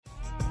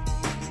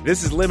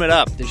This is Limit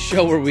Up, the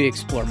show where we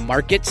explore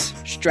markets,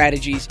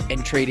 strategies,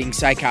 and trading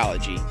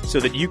psychology so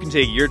that you can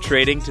take your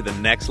trading to the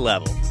next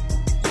level.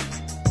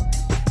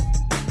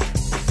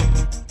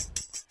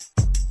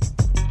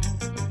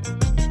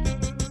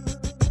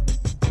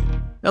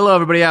 Hello,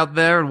 everybody out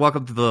there, and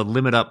welcome to the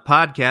Limit Up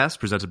podcast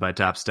presented by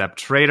Top Step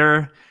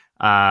Trader.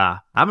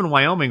 I'm in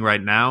Wyoming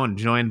right now and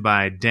joined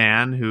by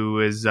Dan, who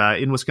is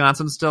in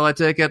Wisconsin still, I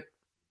take it?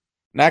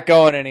 Not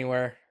going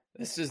anywhere.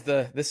 This is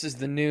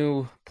the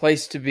new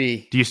place to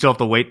be. Do you still have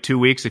to wait 2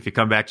 weeks if you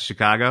come back to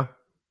Chicago?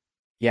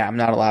 Yeah, I'm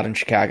not allowed in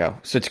Chicago,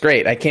 so it's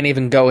great. I can't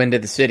even go into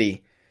the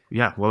city.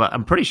 Yeah, well,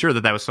 I'm pretty sure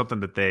that was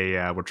something that they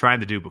were trying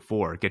to do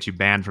before, get you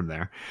banned from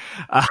there.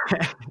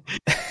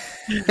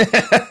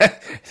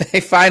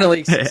 They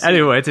finally succeeded.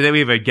 Anyway, today we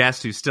have a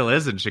guest who still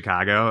is in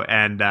Chicago,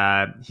 and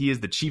he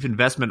is the Chief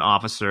Investment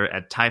Officer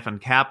at Typhon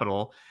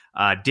Capital,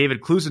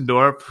 David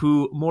Klusendorf,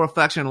 who more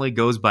affectionately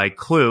goes by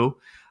Clue.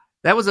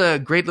 That was a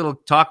great little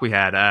talk we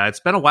had. It's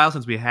been a while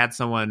since we had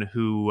someone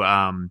who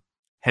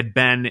had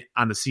been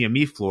on the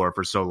CME floor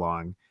for so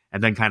long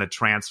and then kind of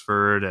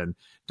transferred and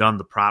done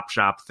the prop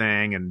shop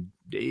thing, and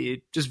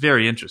just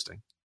very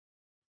interesting.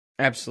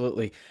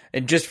 Absolutely.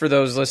 And just for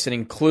those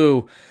listening,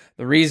 Clue,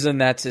 the reason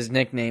that's his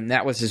nickname,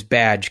 that was his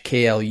badge,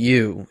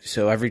 KLU.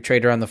 So every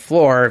trader on the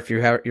floor, if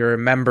you're a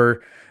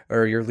member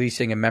or you're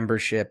leasing a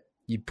membership,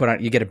 you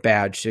get a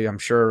badge. So I'm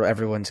sure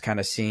everyone's kind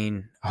of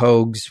seen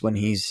Hogs when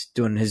he's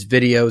doing his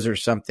videos or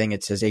something.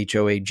 It says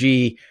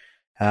HOAG.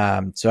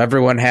 So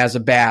everyone has a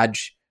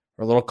badge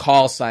or a little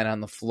call sign on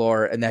the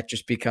floor, and that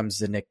just becomes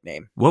the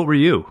nickname. What were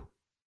you?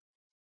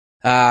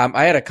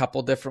 I had a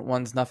couple different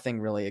ones, nothing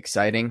really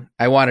exciting.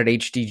 I wanted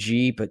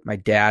HDG, but my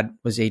dad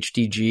was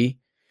HDG.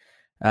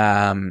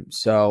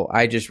 So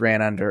I just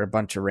ran under a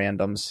bunch of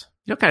randoms.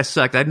 You know, kind of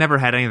sucked. I'd never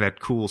had any of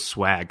that cool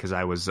swag because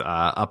I was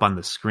up on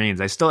the screens.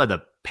 I still had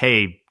to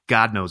pay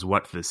God knows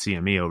what for the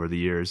CME over the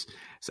years.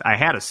 So I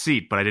had a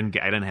seat, but I didn't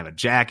have a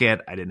jacket.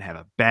 I didn't have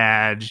a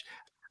badge.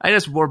 I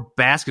just wore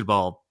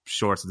basketball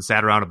shorts and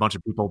sat around a bunch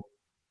of people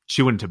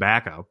chewing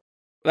tobacco.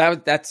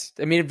 That's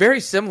very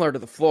similar to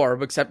the floor,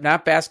 except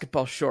not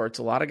basketball shorts.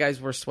 A lot of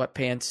guys wear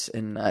sweatpants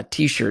and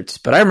T-shirts.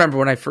 But I remember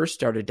when I first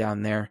started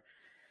down there,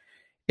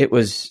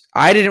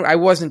 I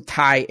wasn't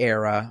tie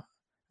era.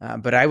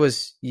 But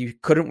you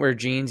couldn't wear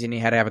jeans and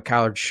you had to have a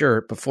collared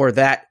shirt. Before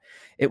that,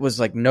 it was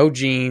like no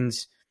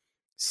jeans,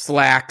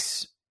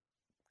 slacks,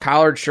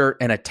 collared shirt,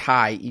 and a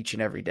tie each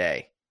and every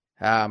day.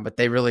 But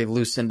they really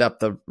loosened up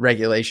the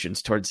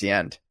regulations towards the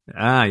end.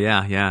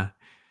 Yeah.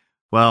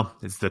 Well,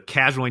 it's the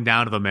casualing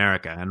down of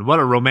America, and what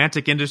a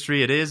romantic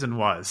industry it is and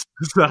was.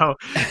 So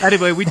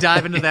anyway, we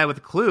dive into that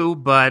with Clue,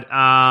 but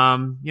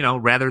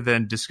rather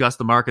than discuss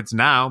the markets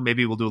now,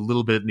 maybe we'll do a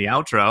little bit in the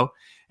outro.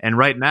 And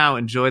right now,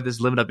 enjoy this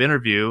Limit Up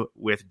interview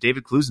with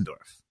David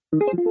Klusendorf.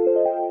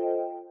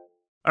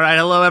 All right,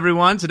 hello,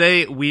 everyone.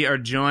 Today, we are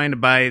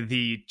joined by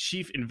the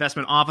Chief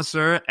Investment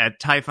Officer at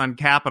Typhon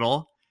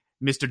Capital,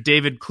 Mr.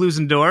 David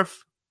Klusendorf,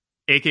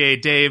 a.k.a.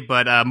 Dave,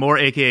 but more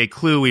a.k.a.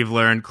 Clue, we've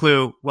learned.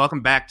 Clue,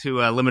 welcome back to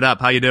Limit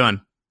Up. How you doing?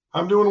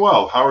 I'm doing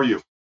well. How are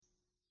you?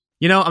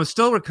 You know, I'm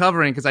still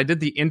recovering because I did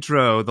the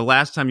intro the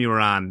last time you were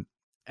on,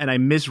 and I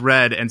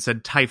misread and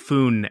said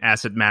Typhoon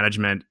Asset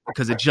Management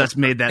because it just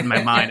made that in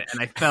my mind,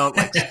 and I felt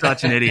like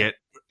such an idiot.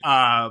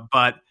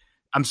 But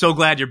I'm so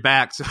glad you're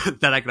back so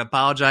that I can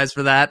apologize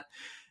for that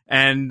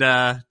and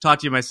talk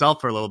to you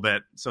myself for a little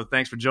bit. So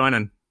thanks for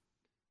joining.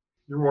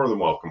 You're more than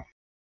welcome.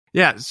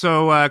 Yeah,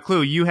 so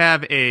Clue, you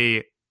have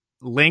a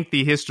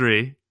lengthy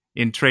history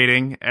in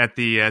trading at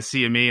the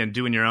CME and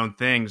doing your own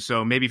thing.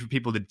 So maybe for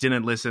people that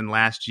didn't listen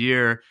last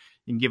year,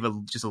 you can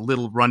give just a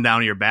little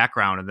rundown of your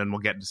background, and then we'll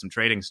get into some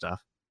trading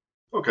stuff.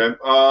 Okay.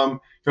 I'm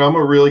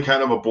a really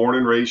kind of a born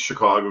and raised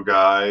Chicago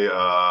guy.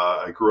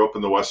 I grew up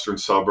in the western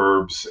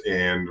suburbs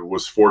and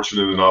was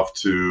fortunate enough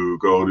to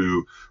go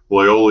to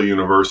Loyola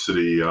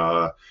University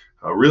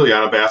really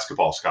on a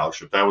basketball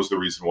scholarship. That was the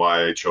reason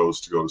why I chose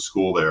to go to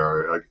school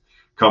there. I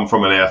come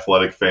from an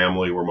athletic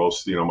family where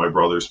most, my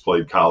brothers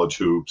played college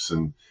hoops,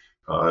 and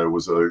it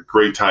was a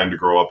great time to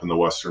grow up in the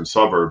western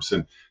suburbs.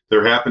 And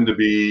there happened to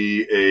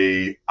be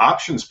a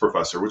options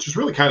professor, which is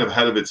really kind of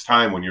ahead of its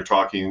time when you're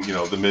talking,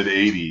 the mid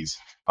 80s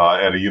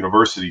at a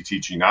university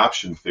teaching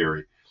option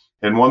theory.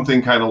 And one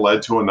thing kind of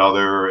led to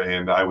another,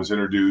 and I was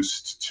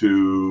introduced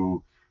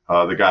to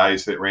the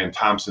guys that ran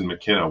Thompson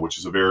McKenna, which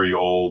is a very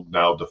old,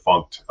 now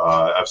defunct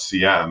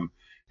FCM.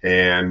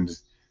 And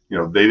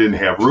they didn't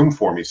have room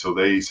for me. So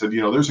they said,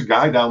 there's a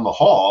guy down the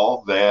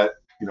hall that,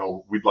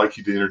 we'd like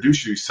you to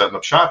introduce you. He's setting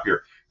up shop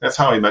here. That's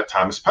how I met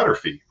Thomas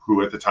Petterfy,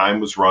 who at the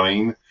time was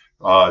running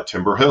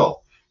Timber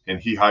Hill. And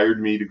he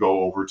hired me to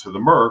go over to the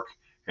Merc.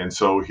 And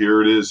so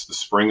here it is, the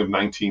spring of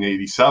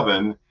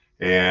 1987.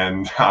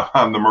 And I'm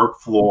on the Merc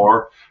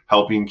floor,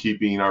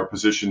 keeping our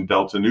position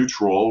delta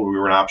neutral. We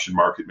were an option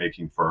market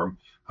making firm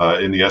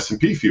in the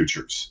S&P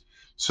futures.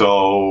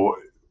 So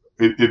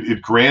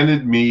it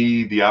granted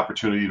me the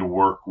opportunity to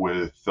work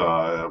with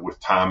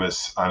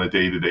Thomas on a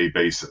day-to-day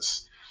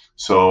basis.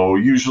 So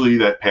usually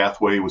that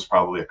pathway was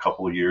probably a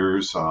couple of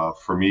years.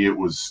 For me, it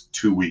was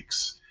 2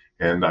 weeks.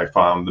 And I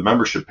found the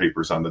membership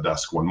papers on the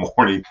desk one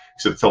morning. He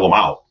said, fill them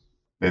out.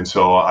 And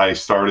so I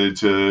started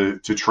to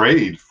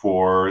trade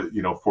for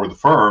the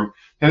firm,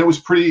 and it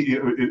was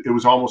it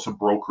was almost a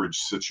brokerage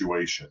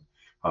situation.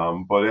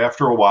 But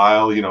after a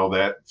while,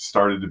 that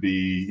started to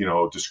be,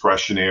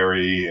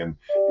 discretionary, and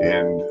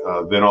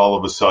then all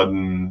of a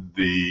sudden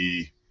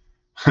the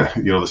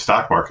the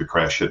stock market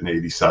crash hit in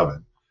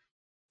 '87.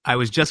 I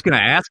was just going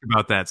to ask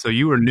about that. So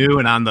you were new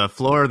and on the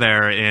floor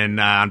there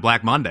on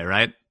Black Monday,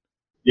 right?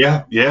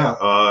 Yeah.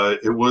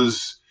 It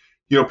was.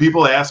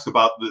 People ask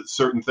about the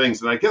certain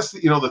things, and I guess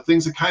the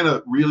things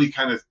that really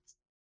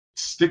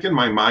stick in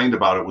my mind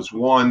about it was,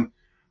 one,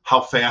 how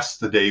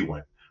fast the day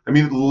went. I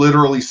mean, it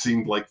literally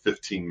seemed like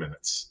 15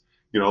 minutes.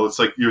 It's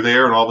like you're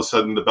there and all of a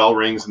sudden the bell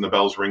rings and the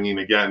bell's ringing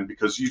again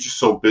because you're just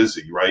so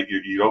busy, right?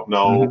 You don't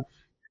know. Mm-hmm.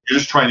 You're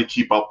just trying to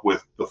keep up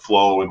with the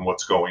flow and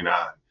what's going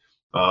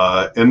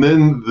on. And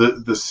then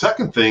the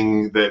second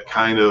thing that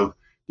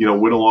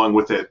went along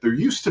with that, there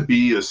used to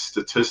be a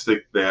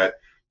statistic that,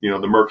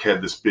 the Merck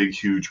had this big,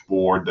 huge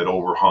board that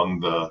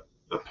overhung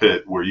the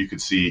pit where you could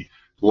see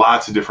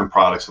lots of different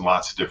products and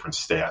lots of different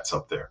stats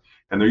up there.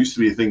 And there used to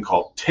be a thing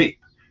called tape.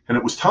 And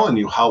it was telling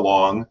you how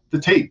long the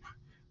tape,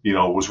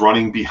 was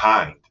running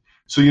behind.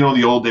 So,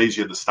 the old days,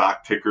 you had the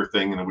stock ticker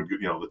thing, and it would,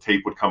 the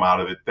tape would come out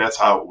of it. That's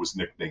how it was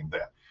nicknamed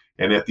that.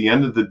 And at the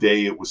end of the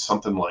day, it was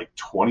something like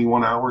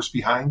 21 hours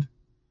behind.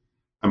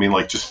 I mean,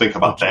 just think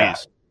about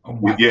that. Oh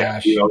my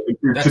gosh.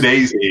 In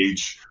today's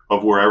age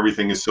of where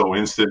everything is so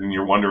instant, and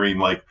you're wondering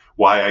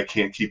why I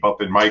can't keep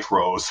up in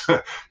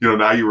micros.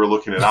 Now you were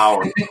looking at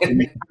hours.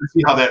 And you can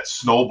see how that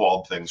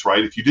snowballed things,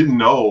 right? If you didn't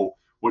know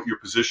what your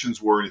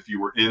positions were, and if you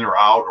were in or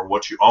out or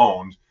what you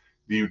owned,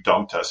 you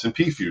dumped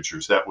S&P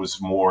futures. That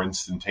was more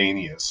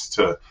instantaneous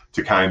to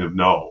kind of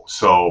know.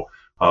 So,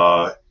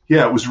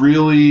 it was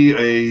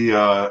really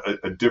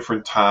a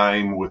different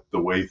time with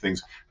the way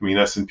things. I mean,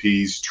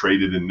 S&P's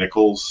traded in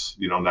nickels,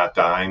 not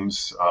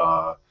dimes,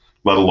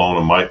 let alone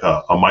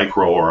a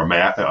micro or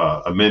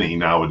a mini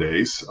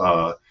nowadays.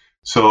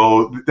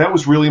 So that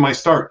was really my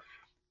start.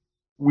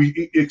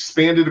 We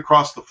expanded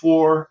across the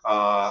floor.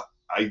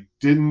 I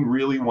didn't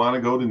really want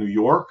to go to New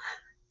York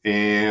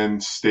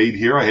and stayed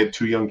here. I had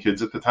 2 young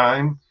kids at the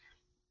time.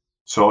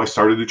 So I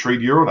started to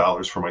trade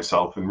Eurodollars for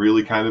myself, and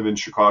really kind of in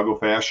Chicago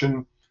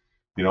fashion.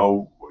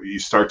 You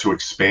start to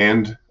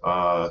expand,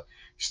 you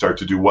start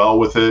to do well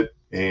with it.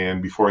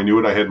 And before I knew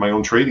it, I had my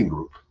own trading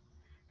group.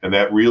 And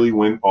that really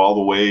went all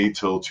the way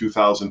till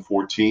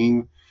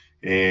 2014.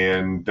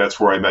 And that's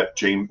where I met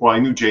James. Well, I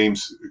knew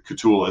James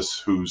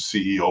Katoulis, who's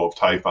CEO of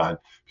Typhon,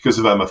 because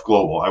of MF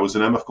Global. I was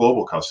an MF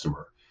Global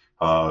customer.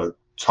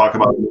 Talk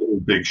about a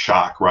big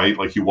shock, right?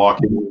 Like you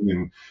walk in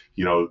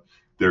and,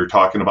 they're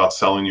talking about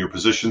selling your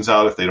positions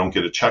out if they don't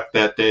get a check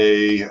that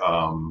day.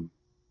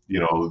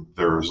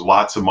 There's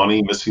lots of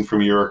money missing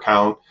from your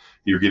account.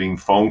 You're getting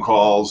phone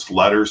calls,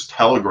 letters,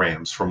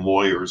 telegrams from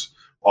lawyers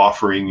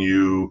offering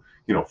you,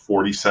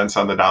 40 cents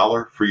on the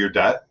dollar for your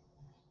debt.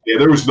 Yeah,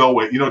 there was no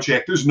way,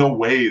 Jack, there's no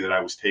way that I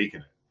was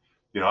taking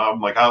it. I'm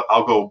like,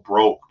 I'll go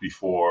broke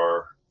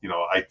before,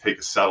 I take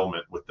a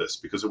settlement with this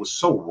because it was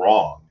so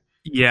wrong.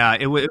 Yeah,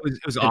 it was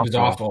awful. It was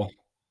awful.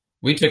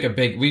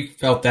 We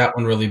felt that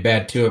one really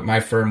bad too at my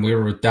firm. We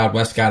were with Dowd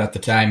Westcott at the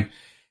time.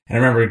 And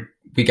I remember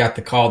we got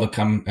the call to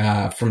come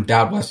from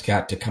Dowd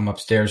Westcott to come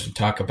upstairs and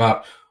talk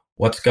about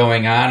what's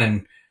going on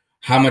and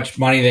how much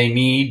money they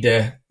need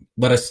to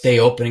let us stay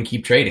open and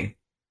keep trading.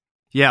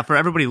 Yeah, for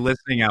everybody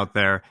listening out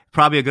there,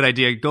 probably a good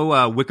idea. Go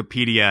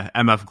Wikipedia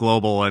MF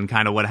Global and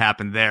kind of what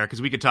happened there,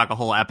 because we could talk a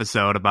whole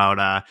episode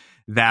about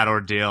that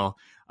ordeal.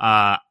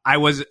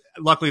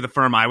 Luckily the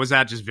firm I was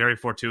at, just very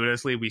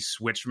fortuitously, we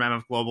switched from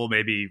MF Global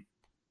maybe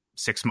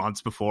 6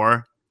 months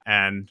before.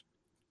 And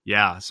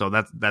yeah, so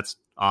that's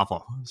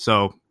awful.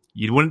 So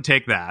you wouldn't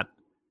take that.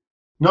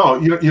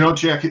 No,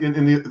 Jack,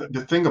 and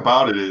the thing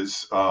about it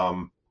is,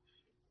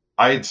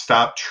 I had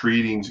stopped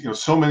treating,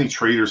 so many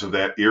traders of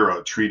that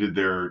era treated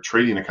their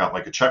trading account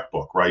like a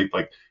checkbook, right?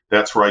 Like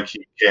that's where I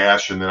keep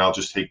cash and then I'll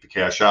just take the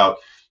cash out.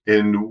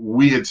 And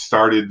we had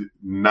started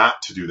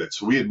not to do that.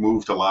 So we had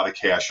moved a lot of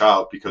cash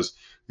out because,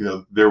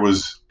 there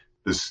was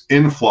this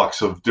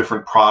influx of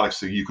different products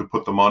that you could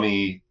put the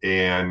money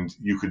and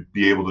you could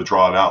be able to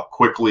draw it out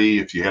quickly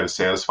if you had to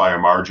satisfy a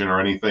margin or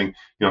anything.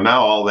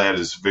 Now all that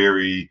is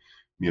very,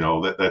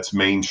 that's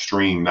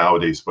mainstream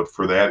nowadays, but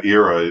for that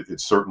era,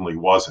 it certainly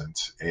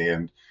wasn't.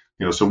 And,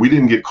 so we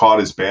didn't get caught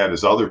as bad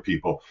as other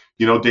people.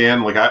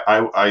 Dan, like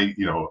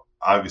I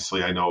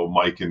obviously I know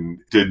Mike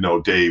and did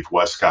know Dave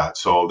Westcott.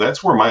 So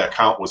that's where my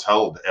account was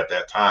held at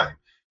that time.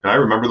 And I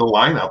remember the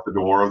line out the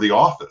door of the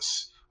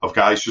office of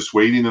guys just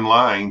waiting in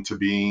line to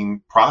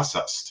being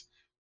processed.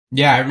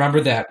 Yeah, I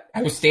remember that.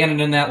 I was standing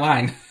in that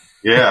line.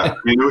 Yeah,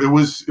 it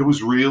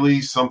was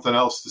really something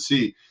else to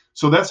see.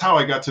 So that's how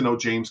I got to know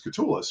James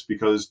Katoulis,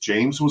 because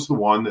James was the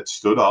one that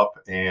stood up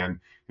and,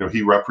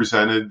 he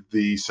represented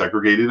the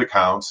segregated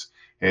accounts,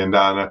 and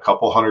on a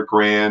couple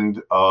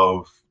 $100,000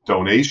 of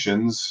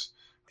donations,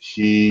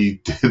 he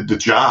did the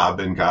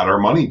job and got our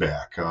money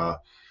back.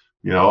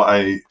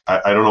 I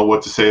don't know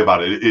what to say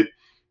about it.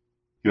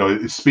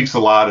 It speaks a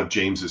lot of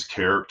James's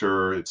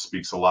character. It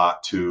speaks a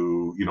lot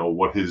to,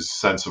 what his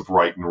sense of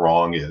right and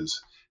wrong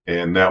is.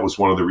 And that was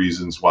one of the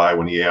reasons why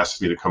when he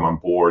asked me to come on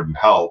board and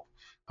help,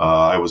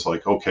 I was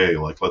like, okay,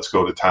 let's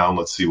go to town.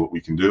 Let's see what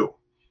we can do.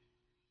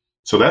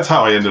 So that's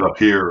how I ended up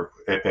here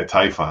at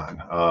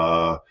Typhon,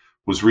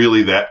 was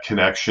really that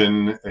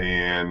connection.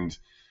 And,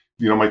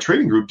 my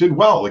trading group did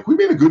well. We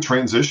made a good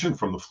transition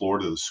from the floor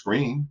to the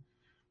screen.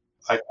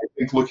 I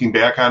think looking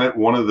back on it,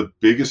 one of the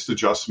biggest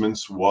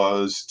adjustments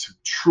was to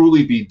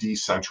truly be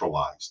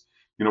decentralized.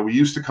 We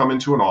used to come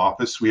into an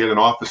office. We had an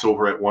office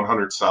over at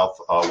 100 South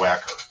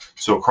Wacker,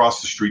 so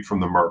across the street from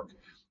the Merc.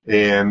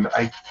 And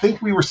I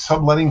think we were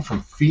subletting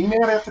from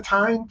FEMAT at the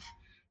time.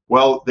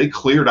 Well, they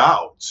cleared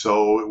out.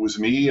 So it was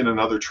me and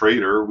another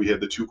trader. We had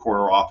the two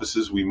corner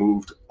offices. We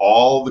moved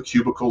all the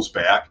cubicles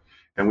back,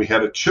 and we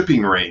had a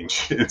chipping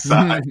range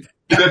inside.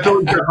 That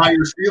those had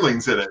higher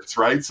ceilings in it,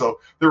 right? So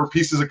there were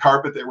pieces of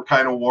carpet that were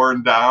kind of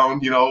worn down,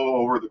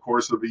 over the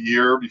course of a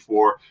year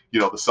before, the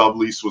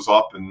sublease was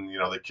up and,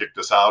 they kicked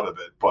us out of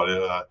it.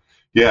 But,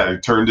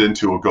 it turned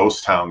into a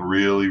ghost town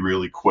really,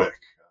 really quick.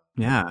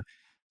 Yeah.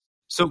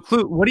 So,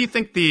 Clue, what do you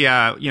think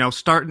going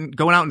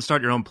out and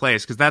start your own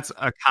place? Because that's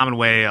a common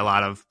way a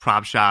lot of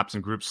prop shops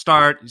and groups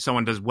start.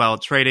 Someone does well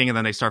at trading and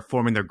then they start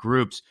forming their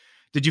groups.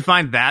 Did you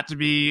find that to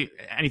be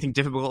anything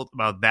difficult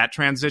about that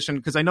transition?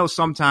 Because I know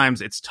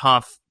sometimes it's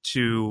tough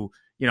to,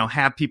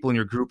 have people in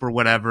your group or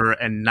whatever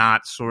and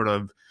not sort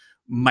of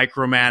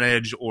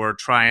micromanage or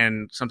try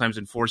and sometimes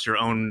enforce your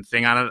own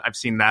thing on it. I've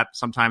seen that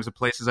sometimes at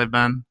places I've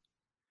been.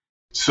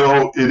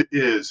 So it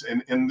is.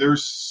 And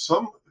there's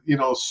some,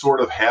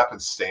 sort of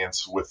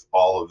happenstance with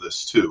all of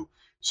this too.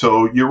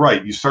 So you're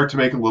right. You start to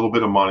make a little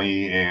bit of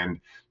money, and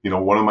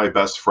one of my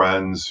best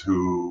friends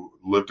who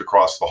lived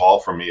across the hall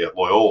from me at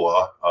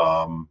Loyola,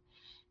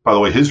 by the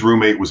way, his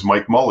roommate was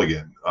Mike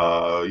Mulligan,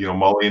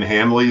 Mulligan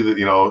Hanley,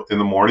 in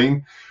the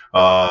morning.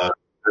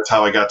 That's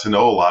how I got to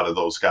know a lot of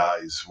those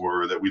guys,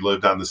 were that we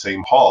lived on the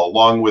same hall,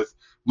 along with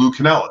Lou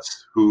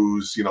Canellis,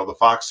 who's, the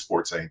Fox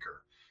Sports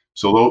anchor.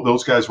 So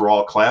those guys were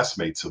all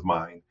classmates of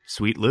mine.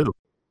 Sweet Lou.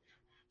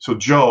 So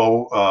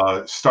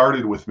Joe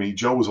started with me.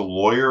 Joe was a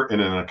lawyer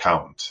and an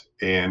accountant,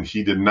 and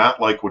he did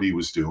not like what he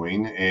was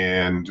doing.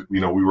 And,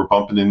 we were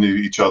bumping into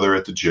each other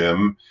at the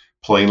gym,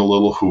 playing a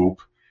little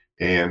hoop.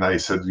 And I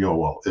said,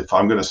 well, if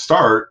I'm going to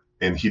start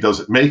and he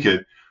doesn't make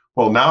it,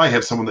 well, now I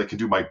have someone that can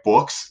do my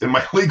books and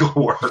my legal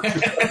work.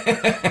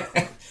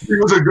 It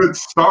was a good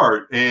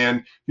start.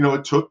 And,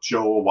 it took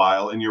Joe a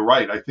while. And you're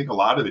right. I think a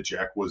lot of it,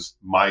 Jack, was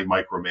my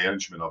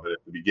micromanagement of it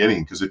at the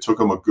beginning, because it took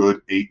him a good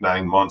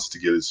 8-9 months to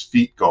get his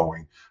feet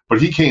going.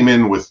 But he came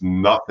in with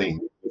nothing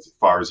as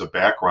far as a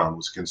background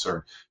was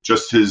concerned.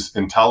 Just his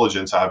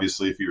intelligence.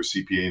 Obviously, if you're a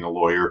CPA and a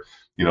lawyer,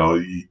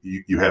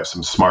 you have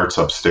some smarts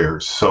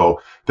upstairs.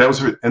 So that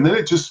was it. And then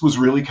it just was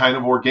really kind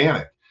of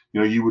organic.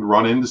 You would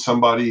run into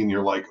somebody and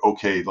you're like,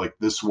 okay,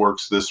 this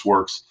works.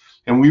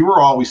 And we were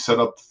always set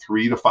up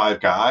 3 to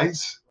 5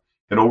 guys.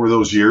 And over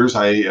those years,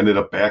 I ended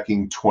up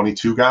backing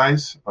 22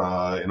 guys,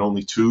 and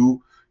only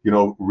 2,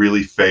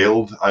 really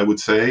failed, I would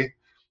say.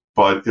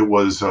 But it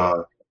was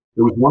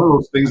one of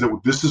those things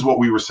that this is what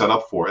we were set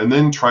up for. And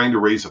then trying to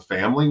raise a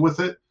family with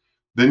it,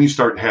 then you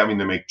start having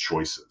to make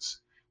choices.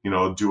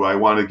 Do I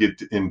want to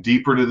get in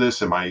deeper to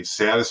this? Am I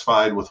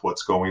satisfied with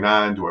what's going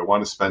on? Do I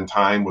want to spend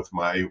time with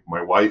my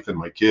wife and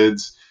my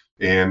kids?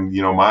 And,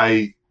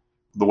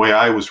 the way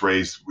I was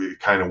raised, we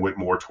kind of went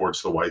more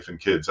towards the wife and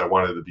kids. I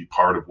wanted to be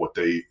part of what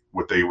they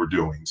were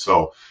doing.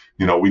 So,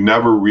 we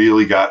never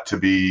really got to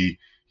be,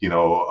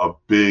 a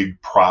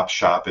big prop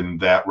shop in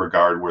that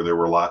regard where there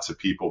were lots of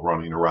people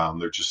running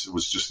around. It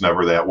was just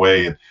never that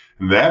way. And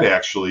that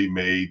actually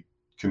made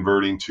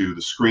converting to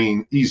the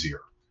screen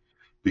easier,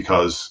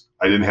 because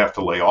I didn't have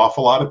to lay off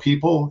a lot of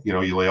people.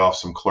 You lay off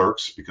some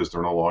clerks because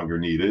they're no longer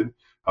needed.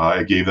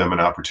 I gave them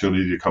an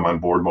opportunity to come on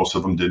board. Most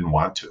of them didn't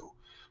want to.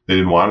 They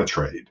didn't want to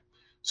trade.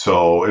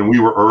 So, and we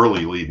were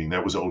early leaving.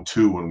 That was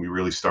 2002 when we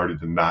really started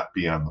to not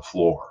be on the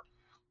floor.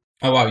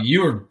 Oh, wow.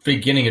 You were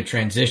beginning a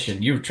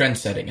transition. You were trend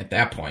setting at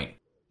that point.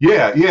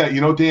 Yeah.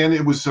 Dan,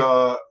 it was,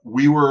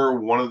 we were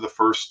one of the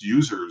first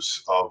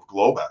users of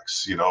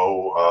Globex.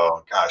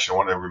 I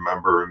want to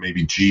remember,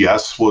 maybe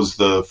GS was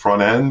the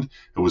front end.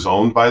 It was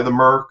owned by the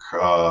Merc.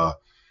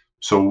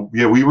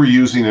 We were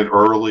using it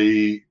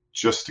early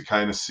just to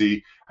kind of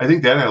see. I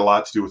think that had a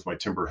lot to do with my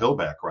Timber Hill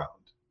background,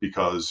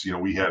 because,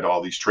 we had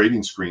all these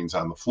trading screens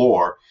on the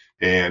floor,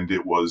 and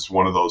it was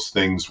one of those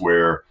things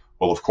where,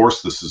 well, of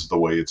course, this is the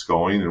way it's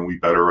going, and we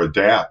better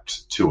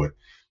adapt to it.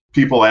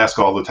 People ask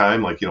all the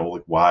time,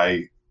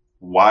 why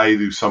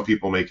do some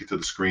people make it to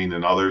the screen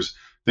and others?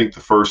 I think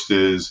the first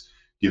is,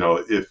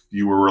 if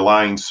you were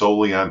relying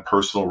solely on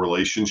personal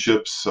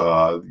relationships,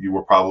 you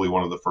were probably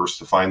one of the first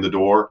to find the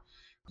door.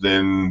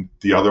 Then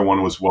the other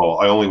one was, well,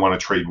 I only want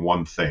to trade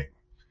one thing.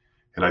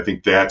 And I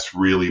think that's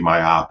really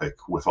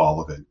myopic with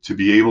all of it. To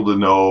be able to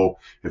know,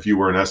 if you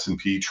were an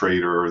S&P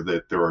trader,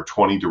 that there are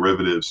 20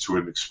 derivatives to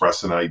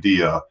express an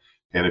idea,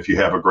 and if you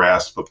have a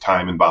grasp of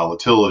time and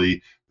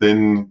volatility,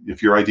 then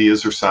if your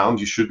ideas are sound,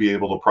 you should be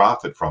able to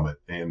profit from it.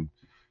 And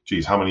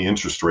geez, how many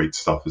interest rate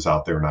stuff is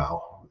out there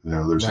now?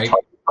 There's a ton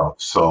of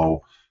stuff.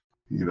 So,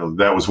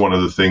 that was one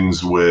of the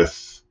things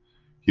with,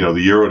 the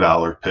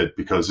Eurodollar pit,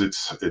 because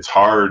it's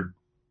hard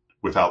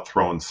without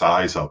throwing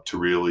size up to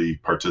really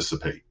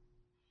participate.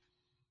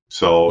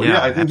 So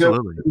I think that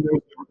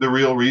was the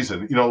real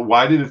reason.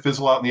 Why did it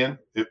fizzle out in the end?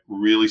 It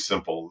really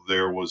simple.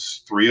 There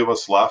was 3 of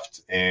us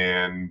left,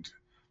 and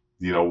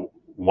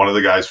one of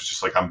the guys was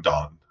just like, I'm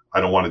done.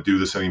 I don't want to do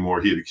this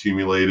anymore. He had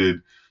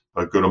accumulated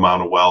a good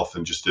amount of wealth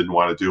and just didn't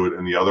want to do it.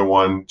 And the other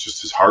one,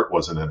 just his heart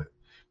wasn't in it.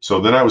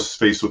 So then I was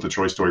faced with the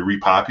choice: do I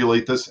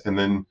repopulate this? And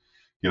then,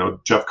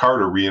 Jeff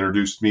Carter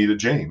reintroduced me to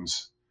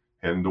James,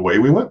 and away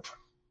we went.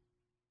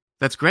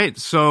 That's great.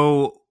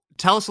 So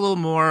tell us a little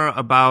more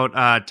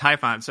about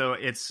Typhon. So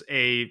it's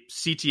a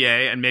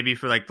CTA, and maybe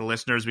for the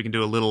listeners, we can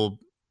do a little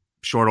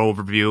short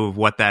overview of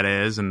what that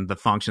is and the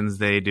functions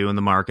they do in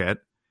the market.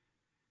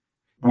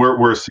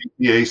 We're a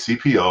CTA,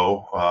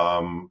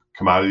 CPO,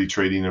 commodity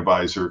trading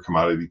advisor,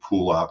 commodity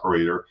pool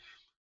operator.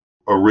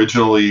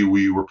 Originally,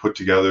 we were put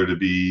together to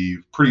be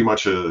pretty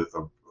much a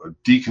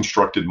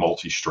deconstructed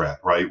multi-strat,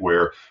 right?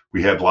 Where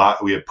we had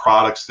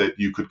products that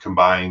you could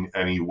combine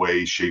any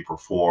way, shape, or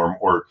form,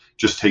 or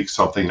just take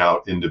something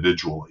out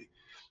individually.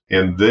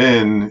 And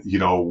then,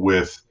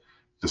 with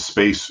the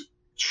space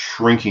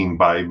shrinking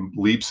by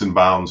leaps and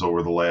bounds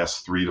over the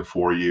last 3 to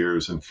 4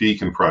 years and fee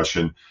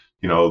compression,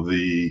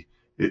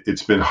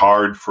 it's been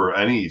hard for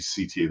any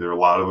CTA. There are a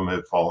lot of them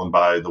have fallen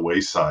by the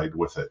wayside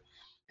with it.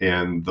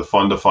 And the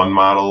fund-to-fund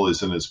model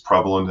isn't as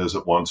prevalent as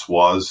it once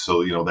was.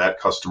 So, that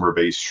customer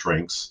base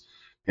shrinks.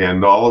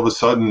 And all of a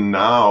sudden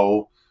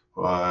now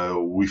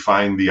we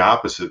find the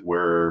opposite,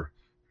 where,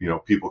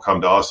 people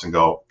come to us and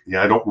go,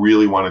 I don't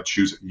really want to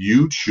choose it.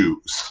 You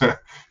choose.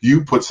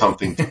 You put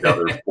something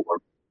together for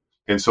me.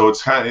 And so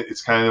it's kind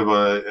of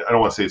I don't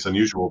want to say it's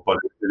unusual, but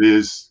it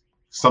is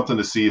something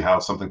to see how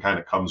something kind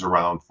of comes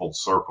around full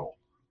circle.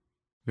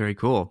 Very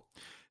cool.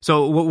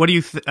 So what do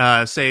you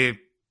say,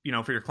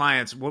 for your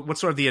clients,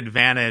 what's sort of the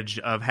advantage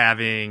of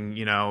having,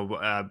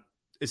 a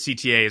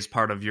CTA as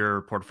part of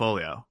your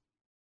portfolio?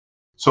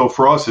 So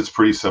for us, it's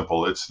pretty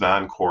simple. It's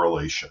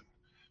non-correlation.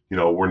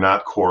 We're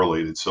not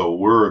correlated. So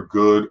we're a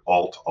good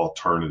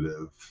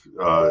alternative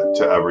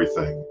to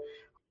everything.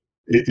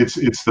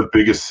 It's the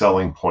biggest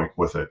selling point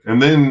with it.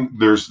 And then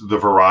there's the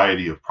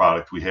variety of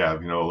product we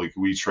have.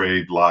 We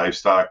trade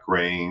livestock,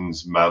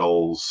 grains,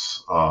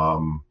 metals.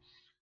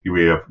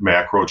 We have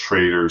macro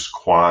traders,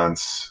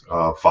 quants,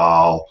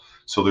 vol.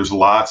 So there's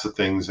lots of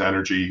things,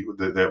 energy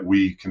that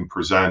we can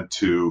present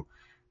to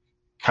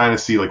kind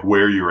of see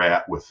where you're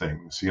at with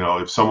things.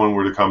 If someone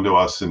were to come to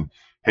us and,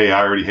 hey,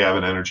 I already have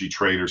an energy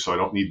trader, so I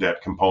don't need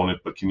that component,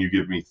 but can you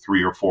give me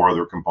 3 or 4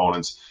 other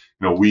components?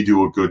 We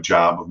do a good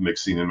job of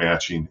mixing and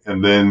matching.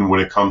 And then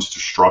when it comes to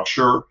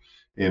structure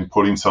and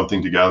putting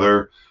something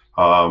together,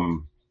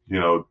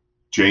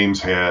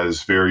 James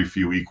has very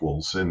few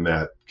equals in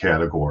that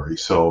category.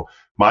 So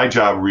my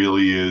job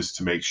really is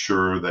to make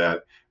sure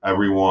that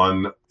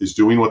everyone is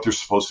doing what they're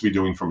supposed to be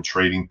doing from a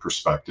trading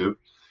perspective,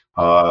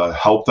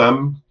 help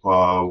them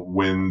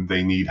when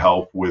they need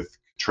help with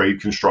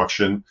trade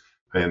construction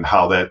and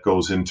how that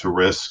goes into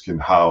risk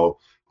and how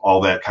all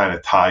that kind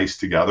of ties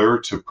together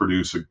to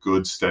produce a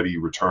good, steady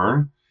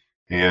return.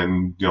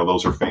 And,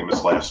 those are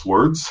famous last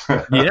words.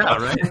 Yeah,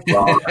 right.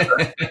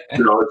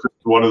 It's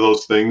one of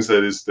those things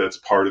that's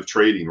part of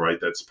trading, right?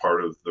 That's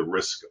part of the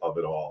risk of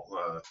it all.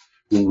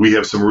 We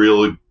have some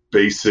really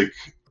basic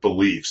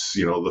beliefs.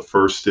 The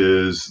first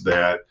is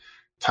that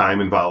time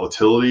and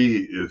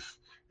volatility,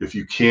 if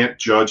you can't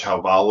judge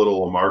how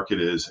volatile a market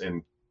is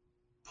and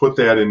put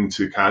that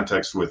into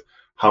context with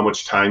how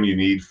much time you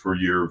need for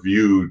your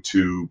view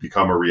to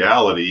become a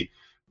reality,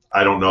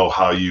 I don't know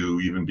how you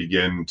even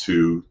begin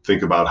to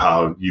think about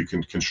how you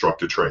can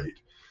construct a trade.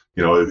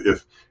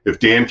 If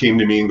Dan came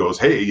to me and goes,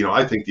 hey,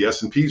 I think the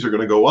S&Ps are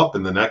going to go up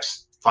in the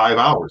next 5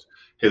 hours.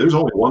 Hey, there's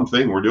only one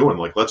thing we're doing.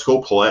 Let's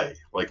go play.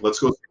 Let's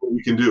go see what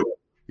we can do.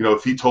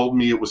 If he told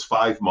me it was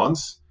 5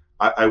 months,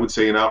 I would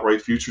say an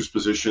outright futures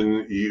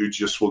position, you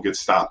just will get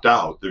stopped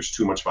out. There's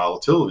too much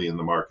volatility in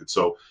the market.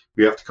 So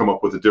we have to come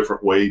up with a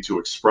different way to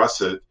express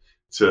it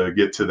to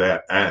get to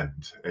that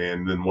end.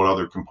 And then what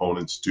other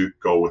components do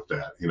go with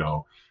that?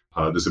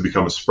 Does it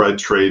become a spread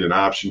trade, an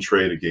option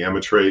trade, a gamma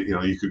trade?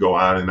 You could go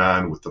on and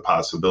on with the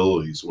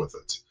possibilities with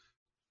it.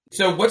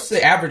 So what's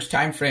the average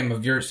time frame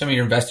of some of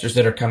your investors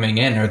that are coming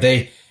in? Are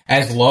they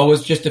as low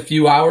as just a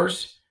few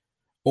hours,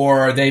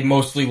 or are they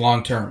mostly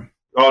long term?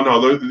 Oh,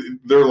 no,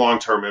 they're long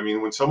term. I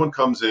mean, when someone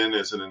comes in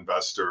as an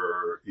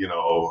investor,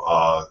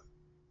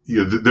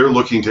 they're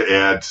looking to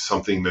add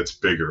something that's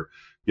bigger.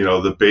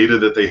 The beta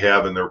that they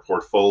have in their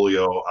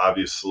portfolio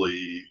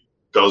obviously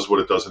does what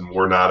it does, and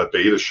we're not a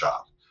beta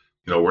shop.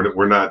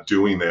 We're not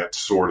doing that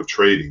sort of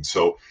trading.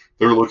 So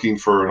they're looking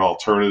for an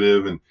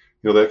alternative, and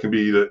that can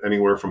be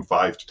anywhere from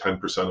 5 to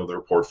 10% of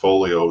their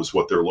portfolio is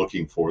what they're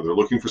looking for. They're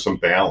looking for some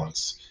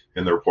balance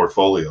in their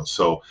portfolio.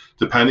 So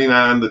depending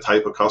on the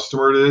type of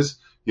customer it is,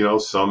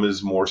 some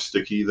is more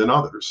sticky than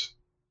others.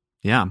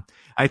 Yeah.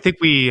 I think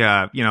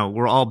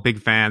we're all big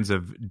fans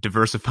of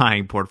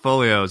diversifying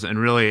portfolios, and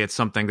really it's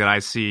something that I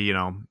see,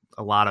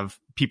 a lot of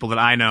people that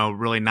I know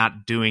really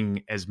not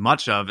doing as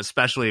much of,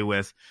 especially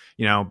with,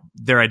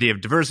 their idea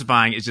of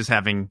diversifying is just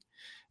having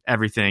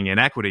everything in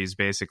equities,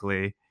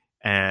 basically.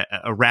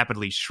 A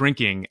rapidly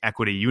shrinking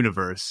equity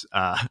universe,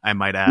 I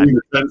might add.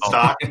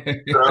 Stock.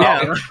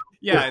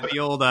 Yeah, the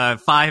old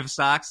 5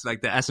 stocks,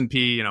 like the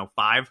S&P,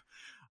 5.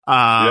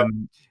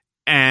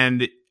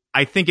 And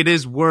I think it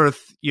is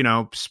worth,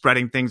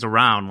 spreading things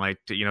around, like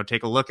to,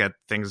 take a look at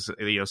things,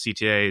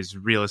 CTAs,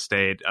 real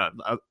estate.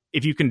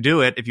 If you can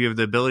do it, if you have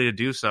the ability to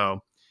do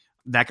so,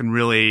 that can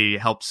really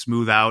help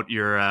smooth out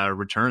your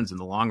returns in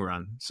the long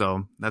run.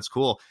 So that's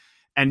cool.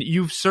 And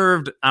you've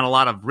served on a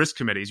lot of risk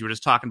committees. You were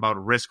just talking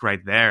about risk right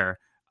there.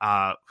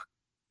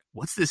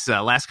 What's this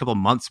last couple of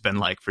months been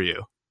like for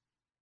you?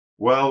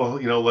 Well,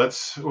 we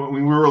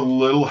were a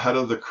little ahead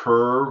of the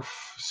curve.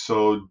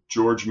 So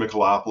George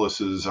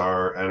Michalopoulos is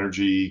our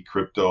energy,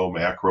 crypto,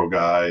 macro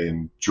guy.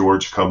 And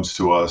George comes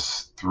to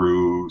us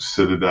through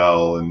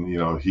Citadel. And,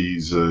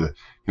 he's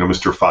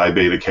Mr. Phi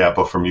Beta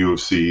Kappa from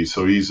UFC.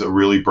 So he's a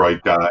really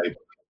bright guy.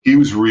 He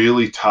was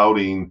really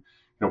touting,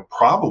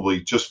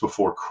 probably just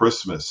before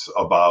Christmas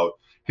about,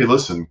 hey,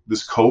 listen,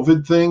 this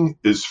COVID thing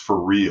is for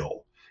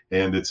real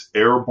and it's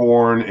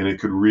airborne and it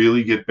could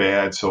really get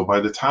bad. So by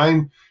the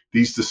time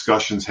these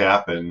discussions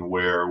happen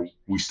where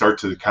we start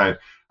to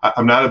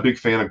I'm not a big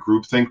fan of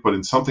groupthink, but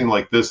in something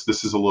like this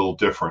is a little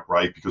different,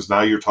 right? Because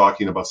now you're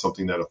talking about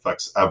something that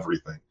affects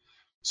everything.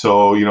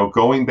 So,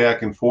 going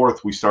back and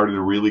forth, we started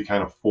to really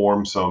kind of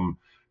form some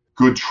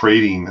good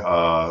trading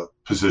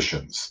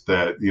positions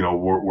that,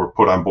 were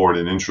put on board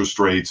in interest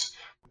rates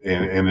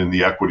and in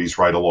the equities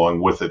right along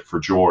with it for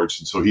George.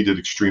 And so he did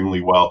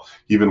extremely well,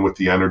 even with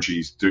the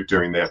energies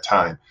during that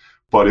time.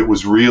 But it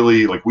was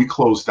really like we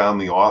closed down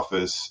the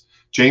office.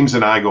 James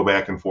and I go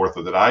back and forth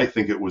with it. I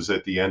think it was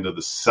at the end of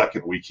the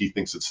second week. He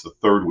thinks it's the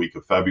third week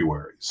of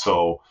February.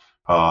 So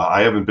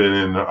I haven't been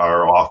in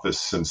our office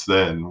since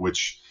then,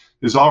 which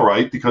is all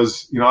right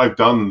because, I've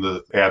done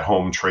the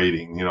at-home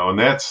trading, and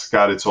that's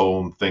got its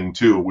own thing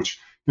too, which,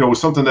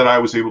 was something that I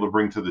was able to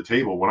bring to the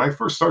table. When I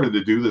first started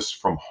to do this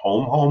from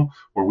home,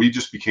 where we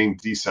just became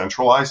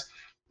decentralized,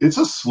 it's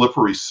a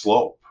slippery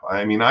slope.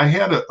 I mean, I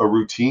had a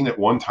routine at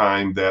one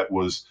time that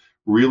was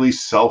really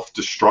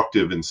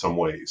self-destructive in some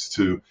ways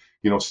to,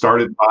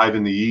 start at 5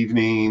 in the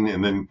evening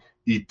and then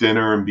eat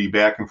dinner and be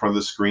back in front of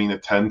the screen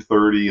at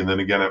 10:30 and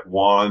then again at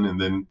 1 and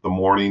then the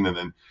morning. And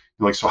then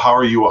so how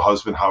are you a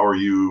husband? How are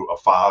you a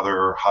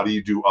father? How do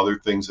you do other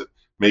things that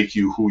make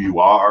you who you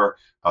are?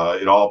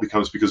 It all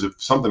becomes, because if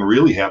something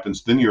really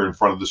happens, then you're in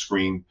front of the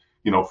screen,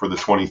 for the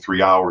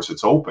 23 hours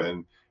it's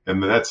open.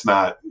 And that's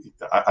not,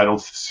 I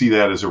don't see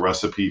that as a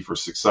recipe for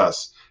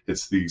success.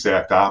 It's the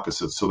exact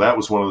opposite. So that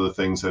was one of the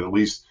things that at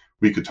least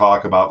we could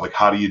talk about, like,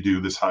 how do you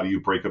do this? How do you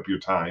break up your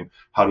time?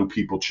 How do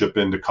people chip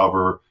in to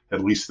cover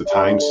at least the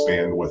time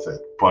span with it?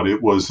 But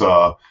it was,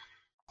 the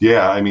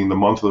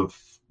month of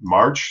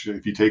March,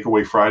 if you take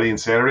away Friday and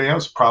Saturday, I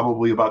was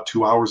probably about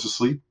 2 hours of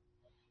sleep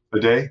a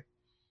day.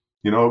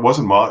 It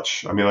wasn't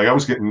much. I mean, like I'm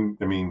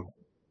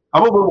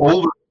a little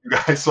older than you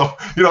guys. So,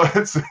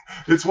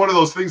 it's one of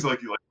those things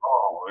like you're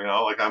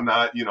like, I'm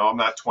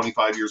not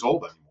 25 years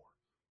old anymore.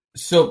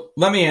 So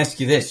let me ask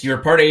you this. You're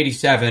a part of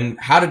 87.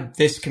 How did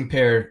this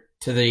compare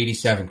to the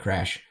 87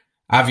 crash?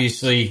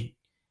 Obviously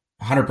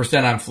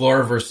 100% on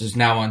floor versus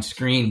now on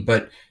screen,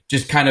 but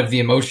just kind of the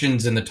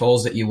emotions and the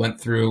tolls that you went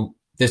through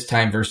this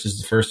time versus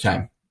the first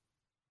time.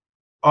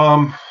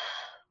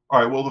 All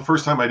right. Well, the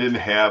first time I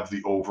didn't have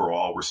the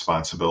overall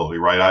responsibility,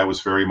 right? I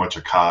was very much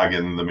a cog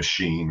in the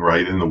machine,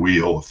 right? In the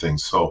wheel of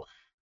things. So,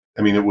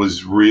 it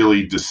was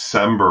really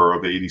December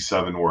of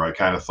 87 where I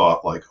kind of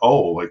thought like,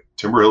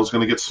 Timber Hill's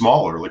going to get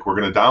smaller. Like, we're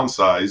going to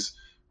downsize.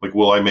 Like,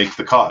 will I make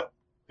the cut?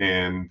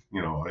 And,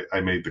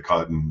 I made the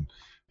cut. And,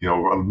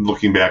 I'm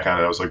looking back on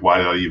it, I was like, why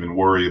did I even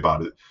worry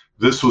about it?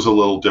 This was a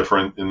little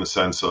different in the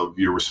sense of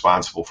you're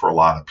responsible for a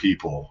lot of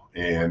people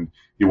and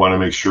you want to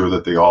make sure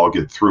that they all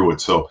get through it.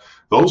 So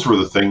those were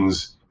the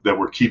things that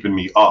were keeping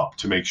me up,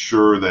 to make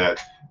sure that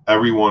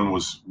everyone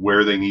was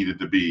where they needed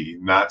to be,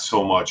 not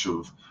so much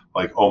of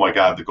like, oh my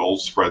God, the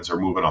gold spreads are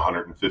moving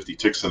 150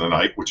 ticks in a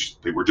night, which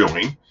they were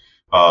doing.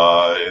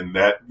 And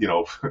that,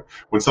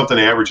 when something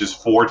averages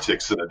 4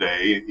 ticks in a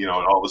day, and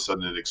all of a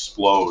sudden it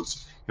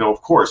explodes,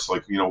 of course,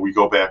 like, we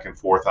go back and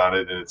forth on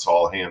it and it's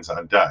all hands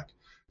on deck.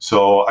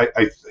 So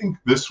I think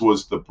this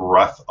was the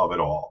breadth of it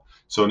all.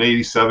 So in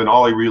 87,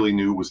 all I really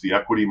knew was the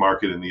equity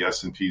market and the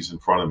S&Ps in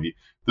front of me.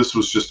 This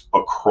was just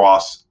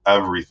across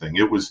everything.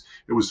 It was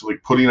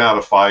like putting out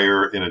a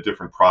fire in a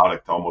different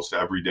product almost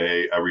every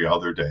day, every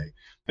other day.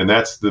 And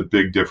that's the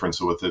big difference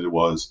with it. It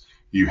was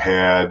you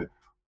had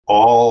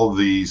all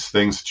these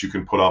things that you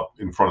can put up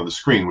in front of the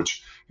screen,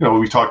 which,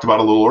 we talked about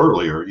a little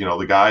earlier.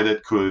 The guy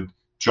that could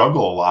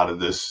juggle a lot of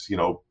this,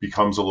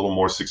 becomes a little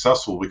more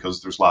successful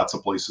because there's lots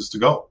of places to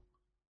go.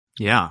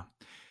 Yeah.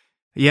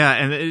 Yeah.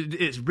 And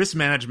it's risk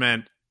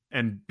management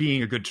and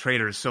being a good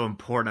trader is so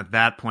important at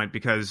that point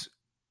because,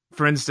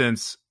 for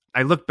instance,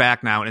 I look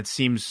back now and it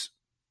seems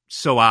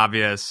so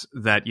obvious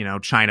that,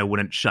 China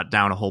wouldn't shut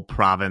down a whole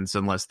province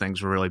unless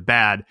things were really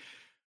bad.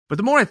 But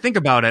the more I think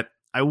about it,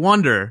 I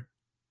wonder,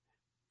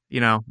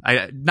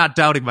 I not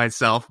doubting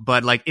myself,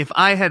 but like if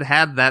I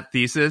had that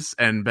thesis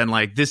and been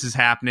like, this is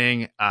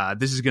happening,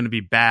 this is going to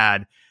be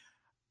bad,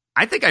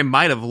 I think I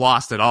might have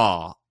lost it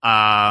all.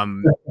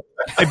 I'm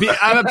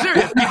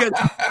serious, because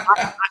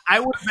I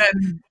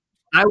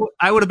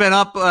would have been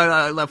up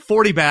a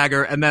 40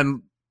 bagger and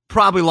then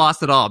probably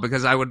lost it all,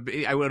 because I would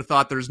have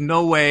thought there's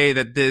no way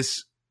that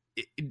this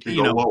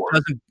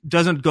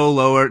doesn't go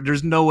lower.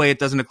 There's no way it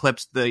doesn't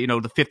eclipse the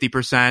the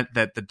 50%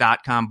 that the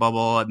 .com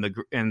bubble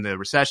and the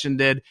recession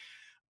did.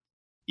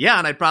 Yeah,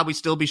 and I'd probably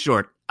still be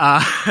short.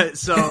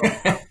 So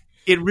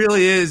it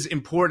really is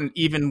important,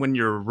 even when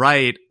you're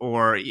right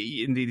or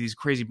in these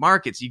crazy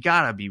markets, you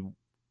gotta be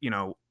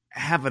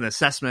have an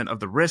assessment of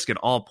the risk at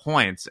all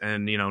points,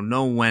 and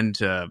know when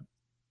to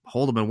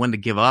hold them and when to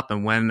give up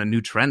and when a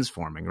new trend's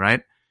forming,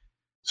 right?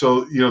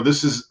 So,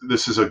 this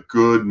is a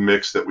good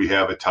mix that we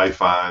have at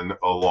Typhon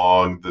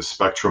along the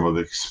spectrum of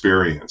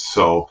experience.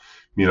 So,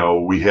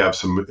 we have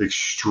some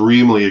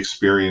extremely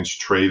experienced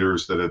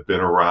traders that have been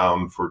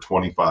around for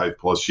 25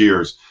 plus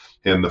years.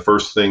 And the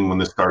first thing when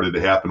this started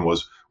to happen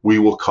was we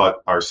will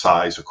cut our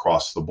size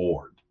across the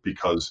board,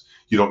 because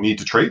you don't need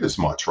to trade as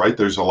much, right?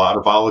 There's a lot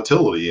of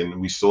volatility and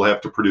we still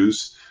have to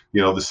produce,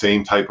 the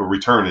same type of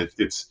return.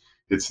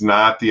 It's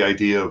not the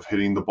idea of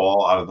hitting the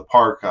ball out of the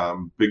park. I'm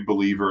a big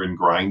believer in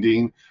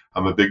grinding.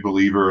 I'm a big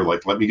believer,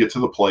 like, let me get to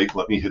the plate,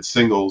 let me hit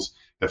singles.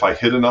 If I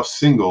hit enough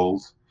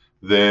singles,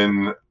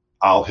 then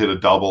I'll hit a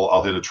double,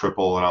 I'll hit a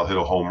triple, and I'll hit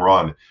a home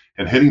run.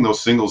 And hitting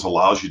those singles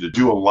allows you to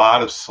do a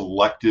lot of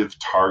selective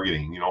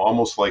targeting,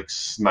 almost like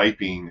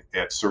sniping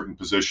at certain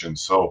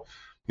positions. So,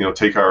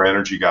 take our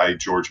energy guy,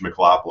 George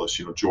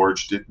Miklopoulos.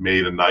 George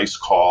made a nice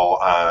call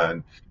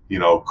on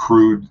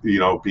crude,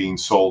 being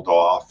sold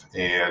off,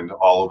 and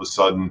all of a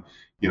sudden,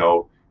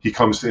 he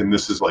comes in,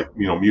 this is like,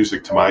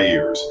 music to my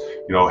ears,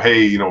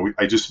 hey,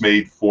 I just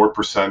made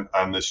 4%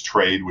 on this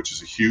trade, which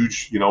is a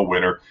huge,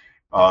 winner.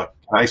 Can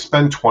I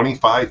spend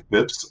 25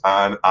 bips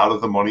on out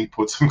of the money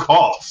puts and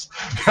calls?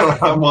 And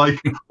I'm like,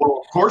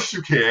 well, of course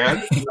you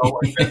can, and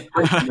then it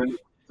ends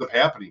up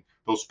happening.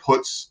 Those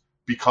puts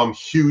become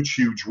huge,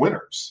 huge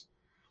winners.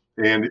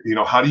 And,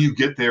 how do you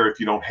get there if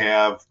you don't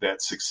have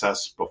that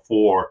success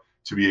before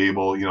to be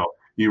able,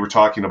 you were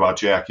talking about,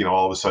 Jack,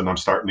 all of a sudden I'm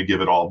starting to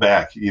give it all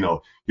back.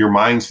 Your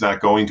mind's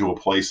not going to a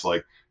place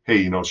like,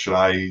 hey, should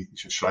I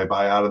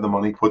buy out of the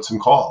money puts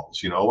and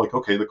calls? Like,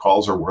 okay, the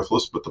calls are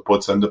worthless, but the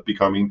puts end up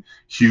becoming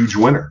huge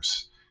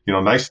winners.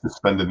 Nice to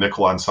spend a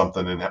nickel on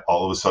something and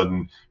all of a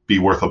sudden be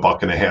worth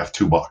 $1.50,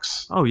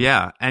 $2. Oh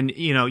yeah. And,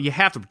 you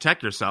have to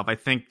protect yourself. I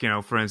think,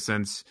 for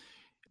instance,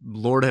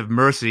 Lord have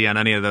mercy on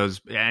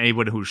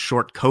anyone who's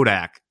short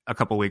Kodak a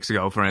couple weeks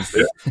ago, for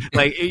instance. Yeah.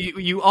 Like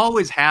you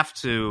always have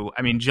to,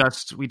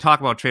 we talk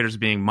about traders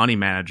being money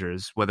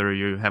managers, whether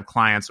you have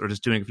clients or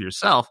just doing it for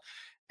yourself.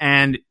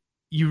 And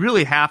you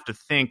really have to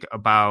think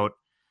about,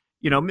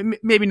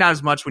 maybe not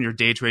as much when you're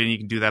day trading. You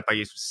can do that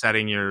by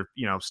setting your,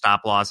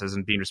 stop losses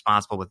and being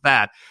responsible with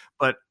that.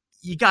 But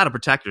you got to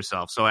protect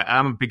yourself. So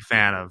I'm a big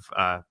fan of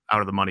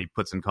out of the money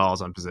puts and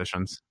calls on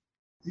positions.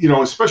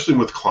 Especially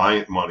with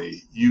client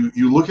money,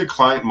 you look at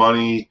client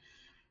money.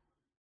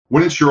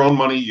 When it's your own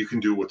money, you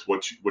can do with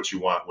what you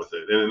want with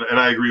it. And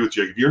I agree with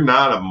Jake. If you're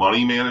not a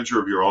money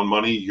manager of your own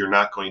money, you're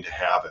not going to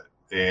have it.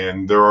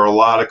 And there are a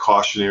lot of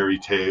cautionary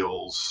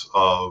tales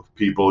of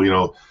people,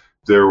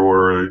 there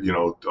were,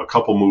 a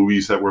couple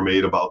movies that were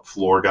made about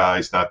floor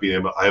guys not being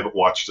able. I haven't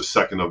watched a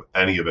second of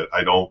any of it.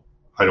 I don't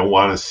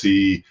want to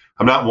see.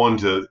 I'm not one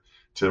to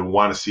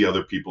want to see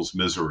other people's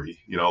misery.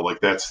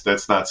 Like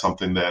that's not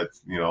something that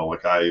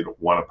like I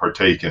want to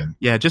partake in.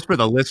 Yeah, just for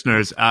the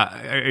listeners,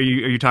 are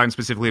you talking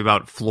specifically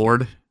about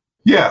Floored?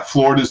 Yeah,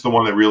 Floored is the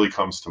one that really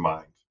comes to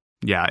mind.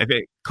 Yeah,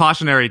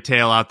 cautionary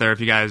tale out there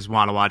if you guys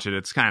want to watch it.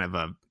 It's kind of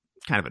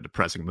a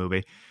depressing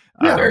movie.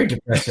 Yeah, very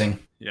depressing.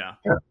 Yeah.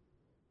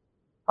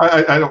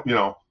 I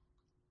don't,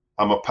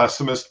 I'm a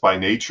pessimist by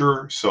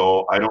nature,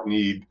 so I don't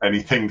need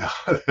anything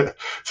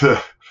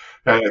to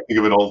I think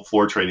of an old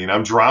floor trading.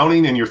 I'm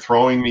drowning and you're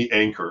throwing me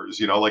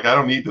anchors, like I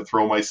don't need to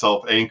throw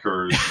myself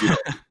anchors,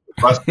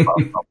 about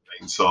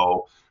something.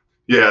 So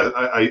yeah,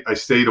 I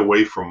stayed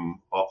away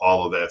from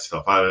all of that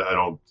stuff.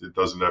 It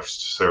doesn't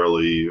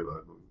necessarily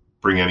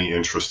bring any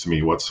interest to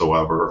me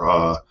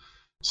whatsoever.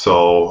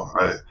 So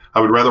I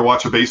would rather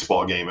watch a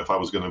baseball game if I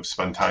was going to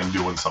spend time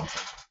doing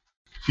something.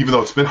 Even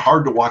though it's been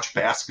hard to watch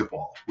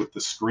basketball with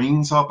the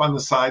screens up on the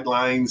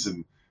sidelines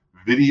and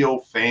video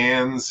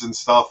fans and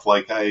stuff,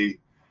 like I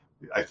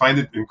find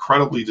it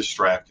incredibly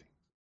distracting.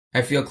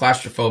 I feel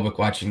claustrophobic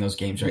watching those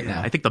games right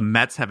now. I think the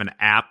Mets have an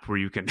app where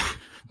you can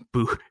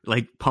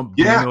pump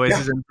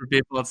noises in for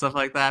people and stuff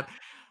like that.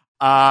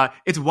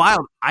 It's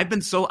wild. I've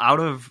been so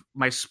out of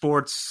my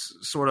sports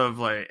sort of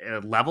like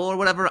level or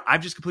whatever.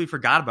 I've just completely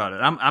forgot about it.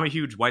 I'm a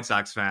huge White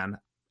Sox fan,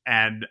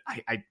 and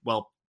I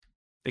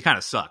they kind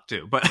of suck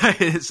too. But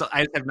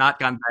I have not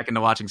gone back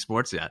into watching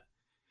sports yet.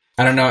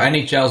 I don't know.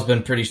 NHL's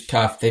been pretty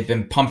tough. They've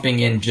been pumping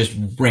in just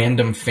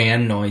random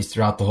fan noise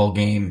throughout the whole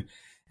game,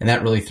 and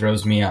that really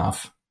throws me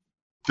off.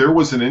 There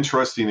was an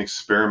interesting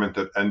experiment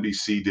that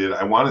NBC did.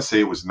 I want to say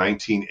it was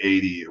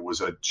 1980. It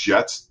was a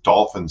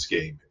Jets-Dolphins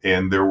game,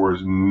 and there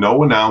was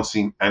no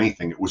announcing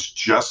anything. It was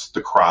just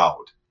the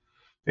crowd.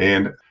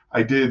 And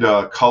I did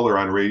color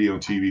on radio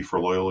and TV for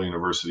Loyola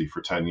University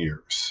for 10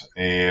 years.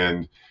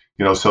 And,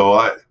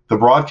 so the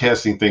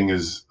broadcasting thing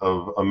is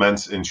of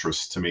immense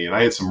interest to me. And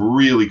I had some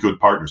really good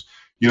partners.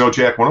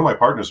 Jack, one of my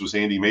partners was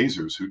Andy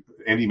Mazer,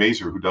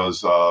 who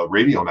does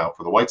radio now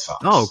for the White Sox.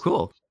 Oh,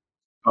 cool.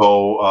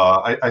 So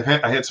I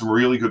had some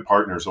really good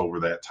partners over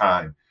that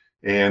time.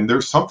 And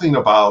there's something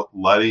about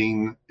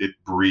letting it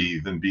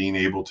breathe and being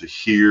able to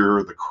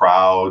hear the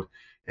crowd,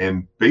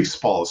 and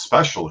baseball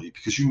especially,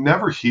 because you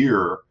never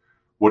hear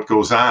what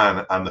goes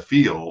on the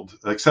field,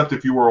 except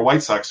if you were a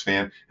White Sox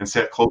fan and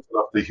sat close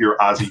enough to hear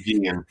Ozzie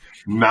Guillen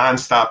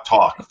nonstop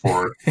talk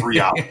for 3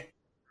 hours.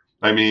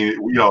 I mean,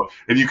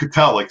 and you could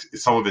tell, like,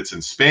 some of it's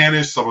in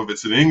Spanish, some of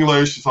it's in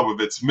English, some of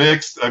it's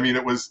mixed. I mean,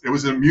 it was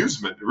an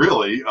amusement,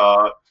 really.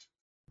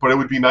 But it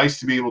would be nice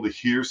to be able to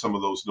hear some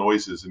of those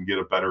noises and get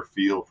a better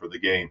feel for the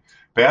game.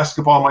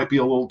 Basketball might be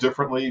a little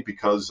differently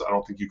because I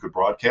don't think you could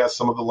broadcast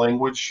some of the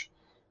language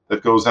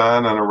that goes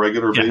on a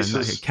regular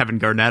basis. Kevin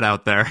Garnett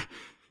out there.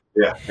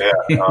 Yeah.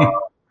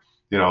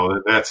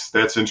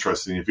 That's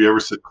interesting. If you ever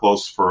sit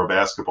close for a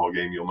basketball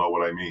game, you'll know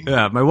what I mean.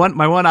 Yeah, my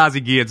one Ozzie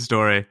Guillen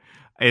story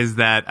is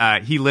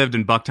that he lived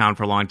in Bucktown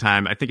for a long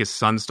time. I think his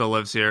son still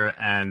lives here,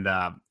 and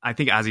I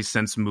think Ozzie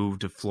since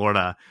moved to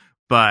Florida.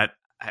 But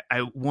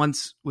I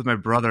once, with my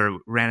brother,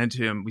 ran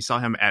into him. We saw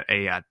him at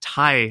a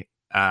Thai,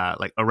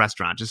 like a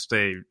restaurant, just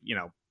a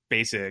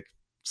basic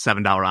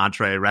 $7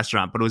 entree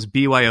restaurant, but it was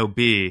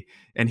BYOB,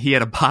 and he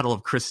had a bottle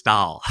of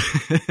Cristal.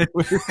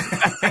 which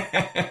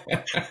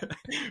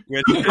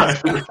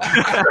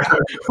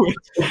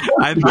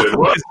I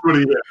thought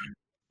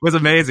was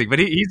amazing, but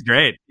he's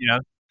great,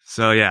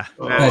 So yeah,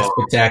 that's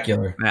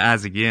spectacular.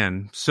 As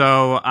again,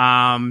 so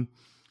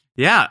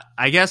yeah,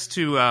 I guess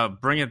to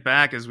bring it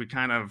back as we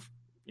kind of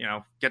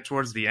get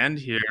towards the end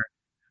here,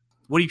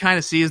 what do you kind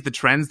of see as the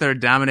trends that are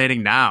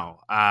dominating now?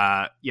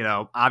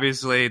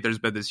 Obviously there's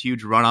been this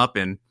huge run up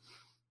in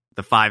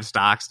the 5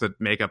 stocks that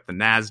make up the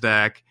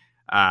NASDAQ.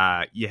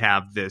 You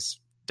have this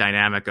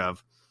dynamic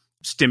of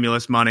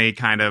stimulus money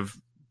kind of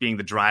being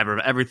the driver of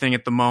everything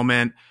at the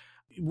moment.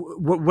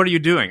 What are you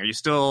doing? Are you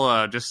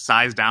still just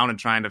sized down and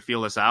trying to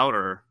feel this out,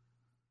 or?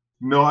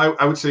 No,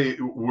 I would say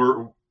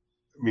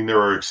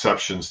there are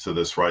exceptions to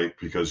this, right?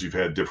 Because you've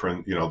had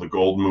different, the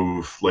gold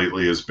move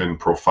lately has been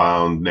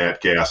profound. Nat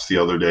gas the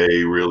other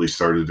day really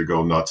started to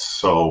go nuts.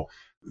 So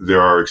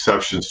there are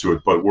exceptions to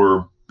it, but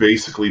we're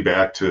basically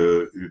back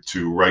to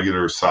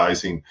regular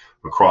sizing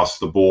across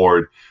the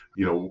board.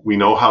 We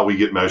know how we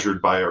get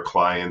measured by our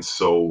clients,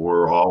 so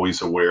we're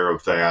always aware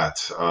of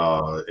that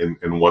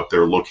and what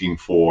they're looking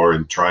for,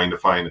 and trying to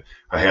find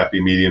a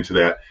happy medium to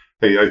that.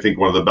 Hey, I think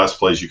one of the best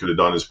plays you could have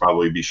done is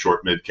probably be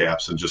short mid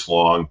caps and just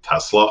long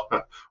Tesla,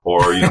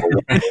 or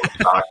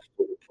stock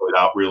played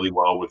out really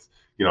well with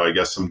I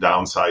guess some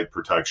downside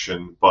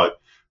protection. But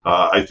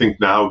I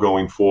think now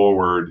going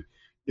forward,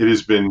 it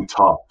has been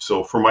tough.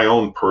 So for my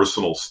own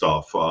personal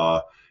stuff,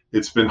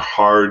 it's been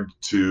hard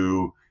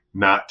to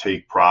not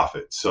take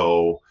profit.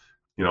 So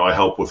I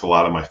help with a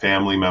lot of my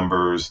family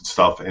members and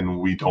stuff, and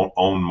we don't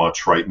own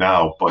much right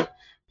now. But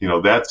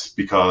that's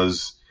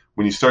because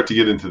when you start to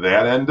get into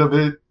that end of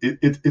it,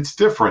 it's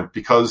different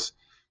because,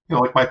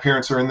 like my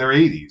parents are in their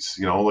 80s,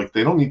 like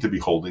they don't need to be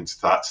holding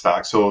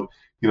stock. So,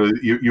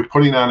 you're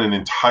putting on an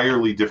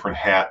entirely different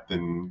hat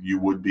than you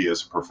would be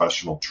as a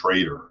professional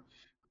trader.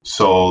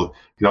 So,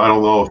 I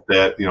don't know if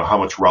that, how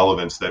much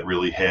relevance that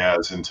really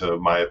has into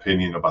my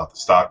opinion about the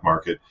stock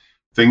market.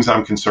 Things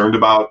I'm concerned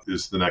about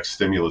is the next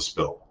stimulus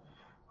bill.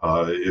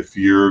 If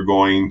you're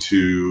going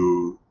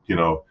to,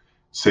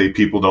 say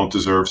people don't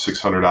deserve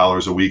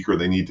 $600 a week, or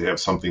they need to have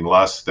something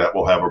less, that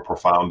will have a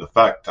profound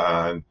effect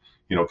on,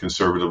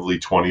 conservatively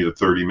 20 to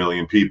 30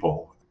 million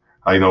people.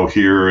 I know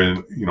here,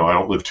 and I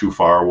don't live too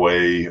far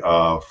away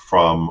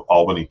from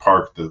Albany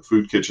Park, the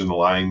food kitchen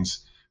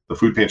lines, the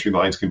food pantry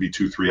lines can be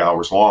 2-3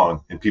 hours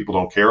long, and people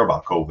don't care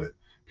about COVID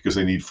because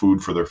they need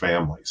food for their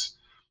families.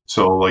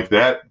 So like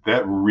that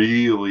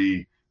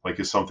really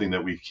is something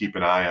that we keep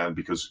an eye on,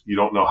 because you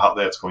don't know how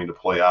that's going to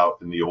play out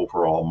in the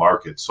overall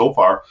market. So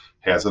far,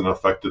 hasn't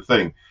affected a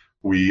thing.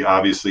 We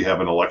obviously have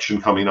an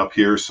election coming up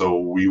here, so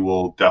we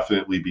will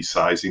definitely be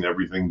sizing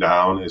everything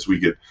down as we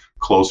get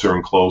closer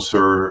and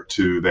closer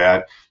to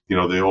that.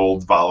 The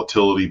old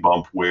volatility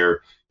bump where,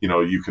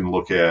 you can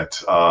look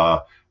at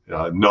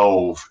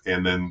NOVE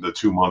and then the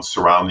 2 months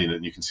surrounding it,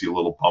 and you can see a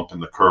little bump in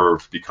the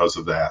curve because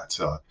of that.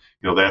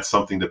 That's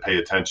something to pay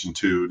attention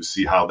to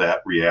see how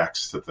that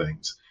reacts to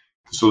things.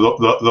 So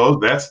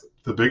that's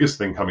the biggest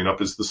thing coming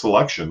up, is this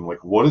election.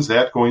 Like, what is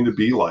that going to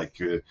be like?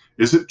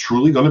 Is it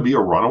truly going to be a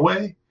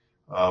runaway?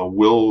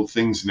 Will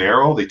things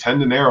narrow? They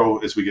tend to narrow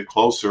as we get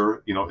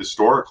closer,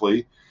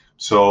 historically.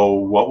 So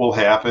what will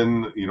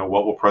happen?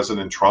 What will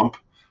President Trump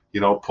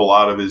pull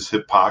out of his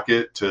hip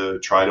pocket to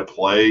try to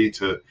play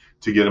to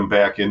get him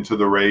back into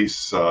the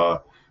race?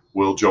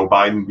 Will Joe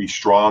Biden be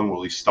strong?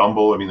 Will he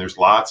stumble? I mean, there's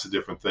lots of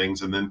different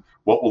things. And then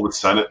what will the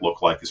Senate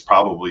look like is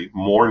probably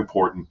more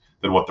important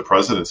than what the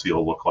presidency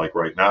will look like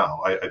right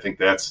now. I think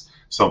that's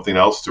something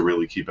else to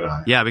really keep an eye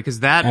on. Yeah, because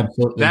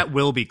that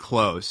will be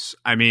close.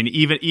 I mean,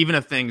 even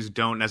if things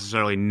don't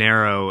necessarily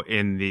narrow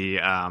in the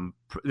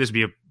this would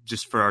be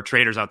just for our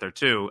traders out there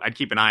too, I'd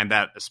keep an eye on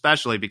that,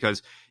 especially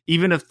because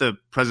even if the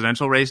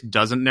presidential race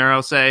doesn't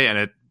narrow, say, and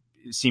it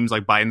seems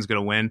like Biden's going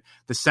to win,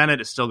 the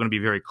Senate is still going to be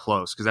very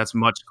close because that's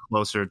much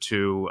closer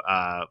to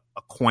a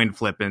coin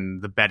flip in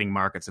the betting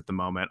markets at the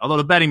moment. Although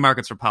the betting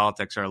markets for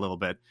politics are a little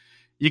bit,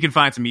 you can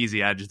find some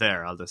easy edge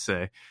there, I'll just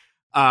say.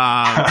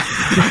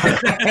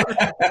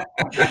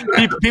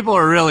 People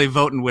are really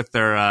voting with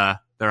their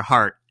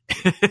heart.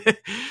 It's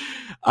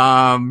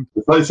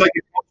like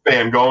a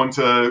fan going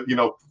to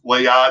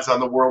lay odds on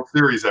the World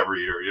Series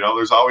every year.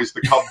 There's always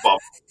the Cub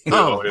bump.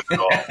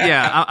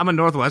 Yeah, I'm a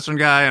Northwestern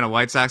guy and a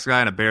White Sox guy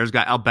and a Bears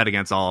guy. I'll bet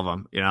against all of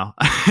them.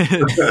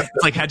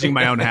 It's like hedging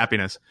my own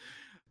happiness.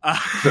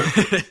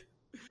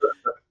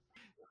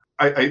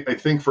 I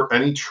think for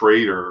any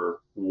trader,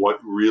 what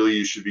really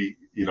you should be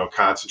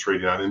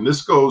concentrating on, and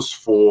this goes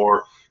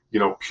for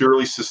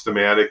purely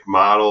systematic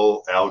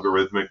model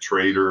algorithmic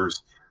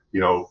traders,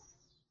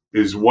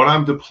 is what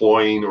I'm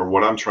deploying or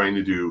what I'm trying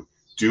to do.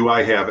 Do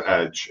I have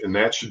edge? And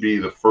that should be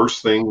the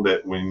first thing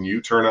that when you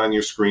turn on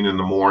your screen in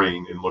the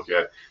morning and look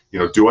at,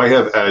 do I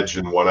have edge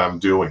in what I'm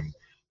doing?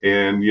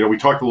 And, we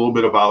talked a little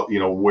bit about,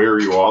 where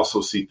you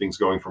also see things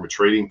going from a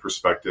trading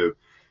perspective.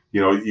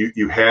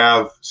 You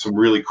have some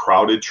really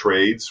crowded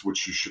trades,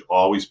 which you should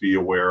always be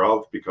aware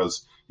of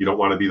because you don't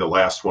want to be the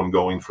last one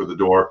going for the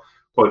door.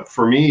 But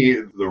for me,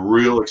 the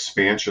real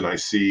expansion I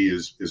see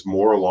is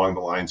more along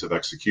the lines of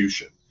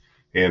execution.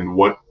 And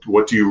what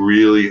do you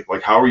really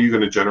like? How are you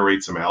going to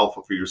generate some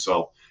alpha for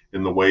yourself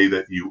in the way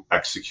that you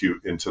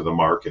execute into the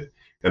market?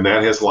 And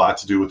that has a lot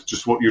to do with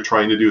just what you're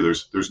trying to do.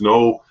 There's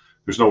no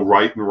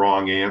right and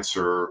wrong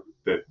answer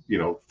that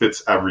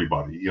fits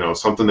everybody.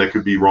 Something that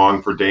could be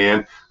wrong for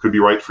Dan could be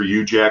right for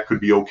you, Jack, could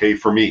be okay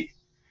for me.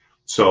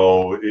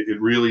 So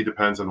it really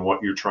depends on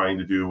what you're trying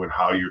to do and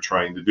how you're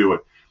trying to do it.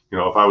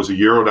 If I was a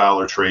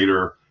Eurodollar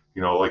trader,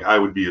 I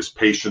would be as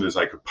patient as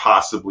I could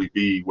possibly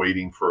be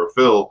waiting for a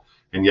fill.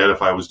 And yet,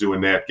 if I was doing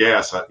nat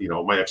gas,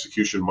 my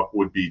execution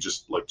would be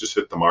just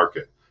hit the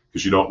market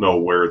because you don't know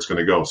where it's going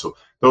to go. So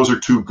those are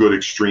two good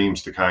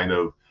extremes to kind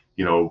of,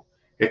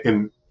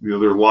 and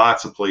there are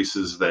lots of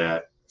places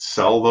that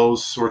sell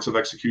those sorts of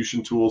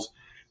execution tools.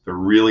 They're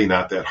really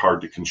not that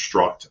hard to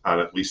construct on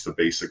at least a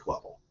basic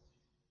level.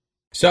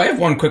 So I have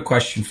one quick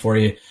question for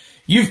you.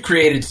 You've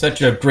created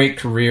such a great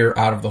career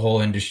out of the whole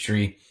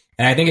industry,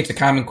 and I think it's a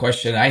common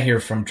question I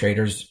hear from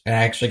traders, and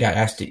I actually got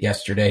asked it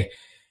yesterday.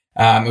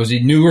 It was a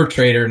newer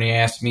trader, and he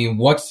asked me,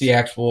 what's the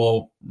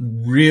actual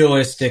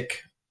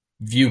realistic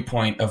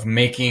viewpoint of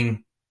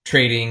making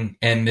trading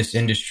and this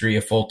industry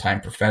a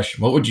full-time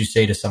profession? What would you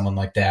say to someone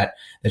like that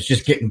that's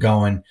just getting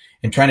going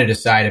and trying to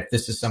decide if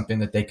this is something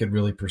that they could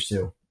really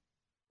pursue?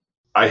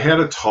 I had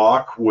a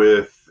talk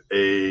with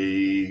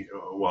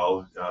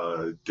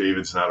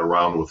David's not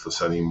around with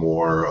us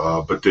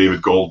anymore, but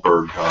David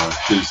Goldberg,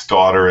 his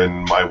daughter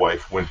and my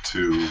wife went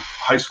to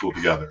high school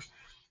together.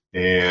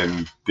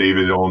 And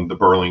David owned the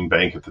Burling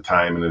Bank at the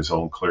time and his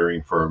own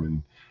clearing firm.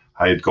 And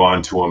I had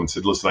gone to him and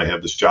said, listen, I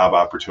have this job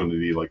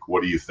opportunity. Like,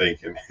 what do you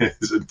think? And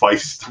his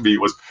advice to me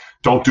was,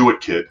 don't do it,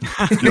 kid.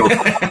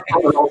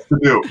 What else to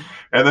do?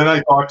 And then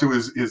I talked to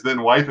his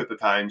then wife at the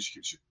time. She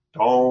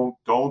don't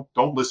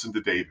listen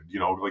to David.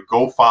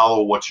 Go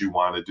follow what you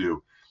want to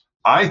do.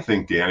 I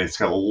think, Dan, it's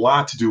got a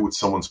lot to do with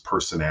someone's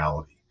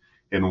personality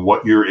and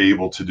what you're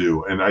able to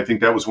do. And I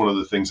think that was one of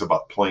the things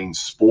about playing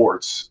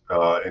sports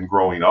and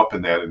growing up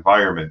in that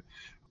environment.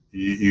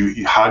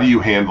 How do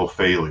you handle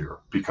failure?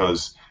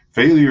 Because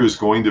failure is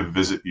going to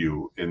visit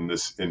you in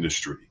this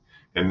industry.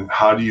 And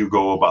how do you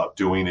go about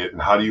doing it?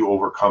 And how do you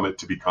overcome it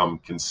to become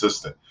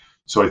consistent?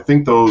 So I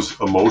think those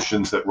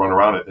emotions that run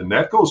around it, and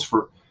that goes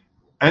for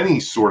any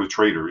sort of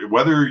trader,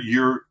 whether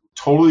you're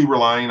totally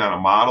relying on a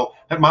model,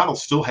 that model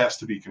still has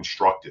to be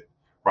constructed,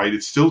 right?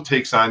 It still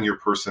takes on your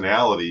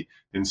personality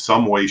in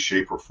some way,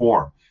 shape, or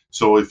form.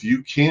 So if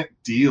you can't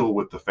deal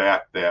with the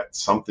fact that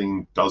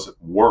something doesn't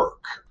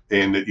work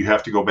and that you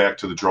have to go back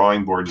to the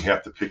drawing board and you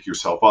have to pick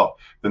yourself up,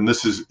 then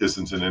this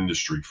isn't an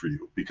industry for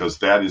you, because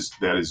that is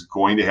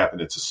going to happen.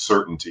 It's a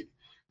certainty.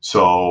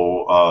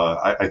 So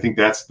I think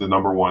that's the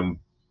number one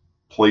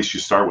place you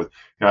start with.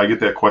 I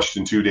get that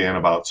question too, Dan,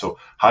 about, so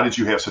how did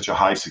you have such a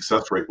high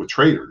success rate with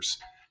traders?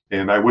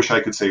 And I wish I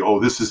could say, oh,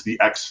 this is the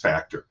X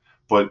factor.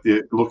 But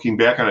looking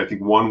back on it, I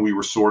think, one, we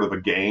were sort of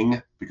a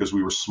gang because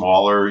we were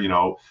smaller.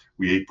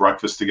 We ate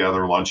breakfast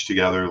together, lunch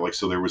together.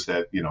 So there was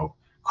that,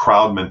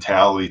 crowd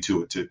mentality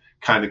to it to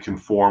kind of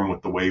conform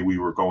with the way we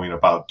were going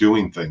about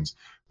doing things.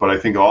 But I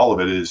think all of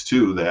it is,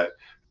 too, that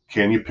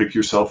can you pick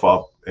yourself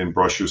up and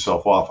brush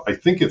yourself off? I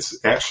think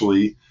it's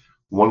actually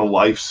one of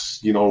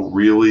life's,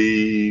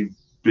 really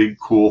big,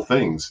 cool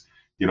things.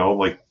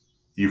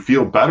 you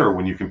feel better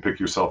when you can pick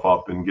yourself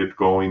up and get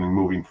going and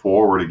moving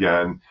forward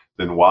again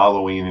than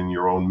wallowing in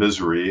your own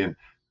misery. And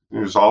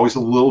there's always a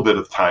little bit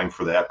of time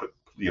for that, but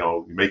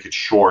you make it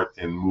short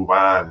and move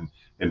on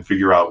and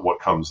figure out what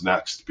comes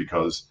next,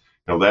 because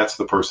that's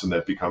the person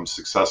that becomes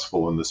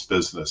successful in this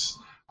business.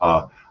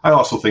 I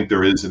also think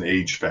there is an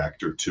age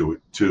factor to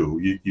it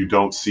too. You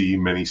don't see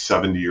many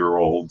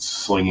 70-year-olds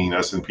slinging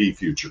S&P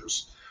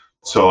futures.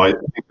 So I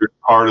think there's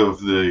part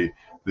of the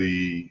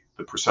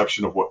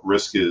perception of what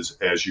risk is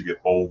as you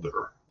get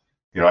older.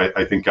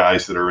 I think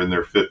guys that are in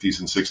their 50s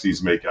and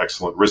 60s make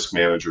excellent risk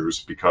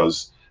managers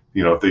because,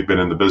 if they've been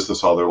in the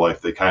business all their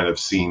life, they kind of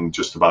seen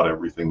just about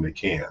everything they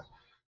can.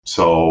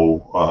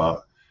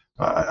 So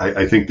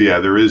I think,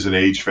 there is an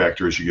age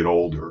factor as you get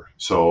older.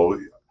 So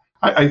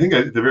I think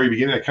at the very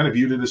beginning, I kind of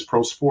viewed it as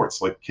pro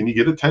sports. Like, can you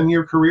get a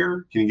 10-year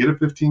career? Can you get a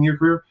 15-year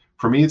career?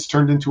 For me, it's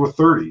turned into a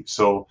 30.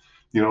 So,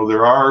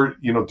 there are,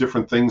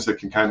 different things that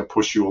can kind of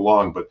push you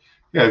along. But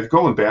yeah,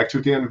 going back to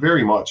it, Dan,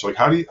 very much like,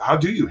 how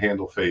do you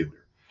handle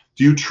failure?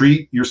 Do you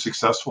treat your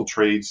successful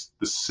trades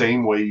the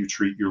same way you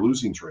treat your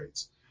losing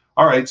trades?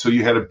 All right, so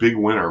you had a big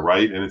winner,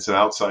 right? And it's an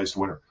outsized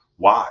winner.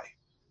 Why?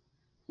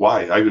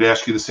 I would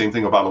ask you the same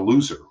thing about a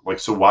loser. Like,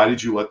 so why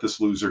did you let this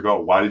loser go?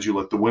 Why did you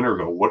let the winner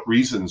go? What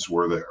reasons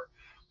were there?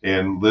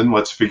 And then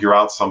let's figure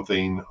out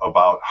something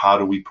about how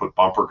do we put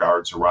bumper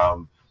guards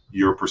around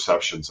your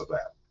perceptions of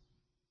that.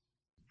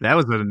 That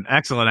was an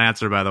excellent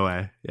answer, by the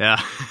way.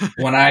 Yeah.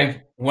 When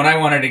I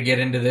wanted to get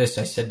into this,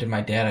 I said to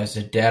my dad, I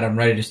said, Dad, I'm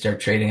ready to start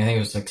trading. I think it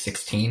was like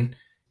 16.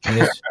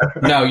 And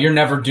no, you're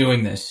never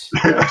doing this.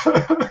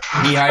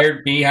 He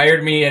hired me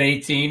at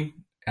 18,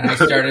 and I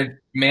started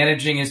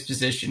managing his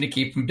position to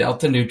keep him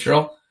delta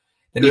neutral.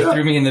 Then he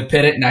threw me in the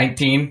pit at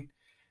 19,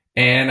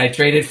 and I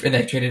traded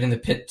in the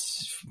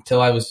pits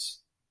until I was,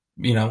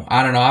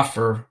 on and off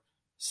for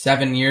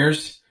 7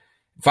 years.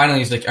 Finally,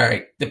 he's like, all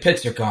right, the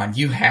pits are gone.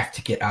 You have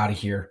to get out of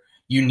here.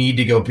 You need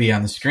to go be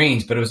on the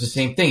screens. But it was the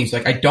same thing. He's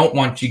like, I don't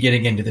want you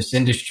getting into this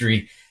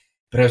industry.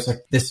 But I was like,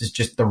 this is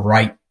just the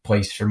right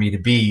place for me to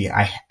be.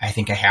 I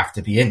think I have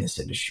to be in this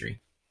industry.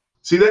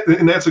 See,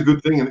 that's a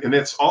good thing. And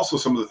that's also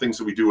some of the things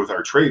that we do with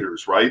our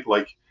traders, right?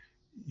 Like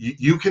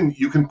you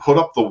can put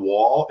up the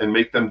wall and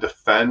make them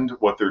defend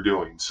what they're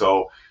doing.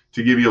 So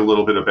to give you a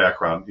little bit of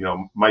background,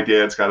 my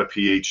dad's got a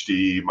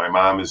PhD. My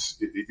mom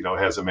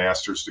has a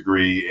master's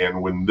degree.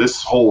 And when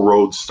this whole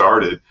road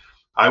started,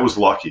 I was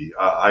lucky.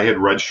 I had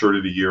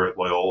redshirted a year at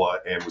Loyola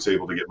and was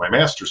able to get my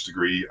master's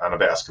degree on a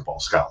basketball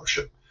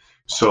scholarship.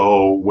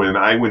 So when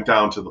I went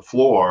down to the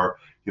floor,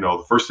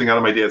 the first thing out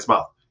of my dad's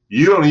mouth,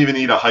 you don't even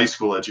need a high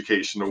school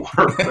education to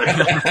work.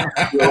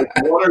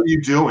 What are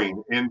you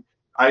doing? And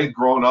I had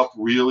grown up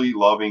really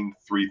loving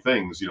three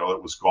things. It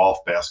was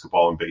golf,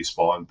 basketball, and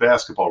baseball. And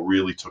basketball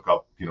really took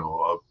up,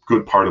 a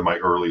good part of my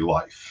early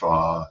life.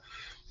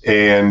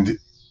 And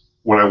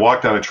when I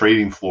walked on a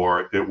trading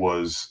floor, it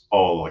was,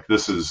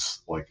 this is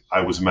like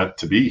I was meant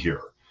to be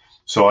here.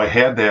 So I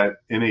had that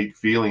innate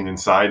feeling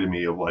inside of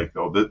me of like,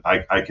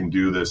 I can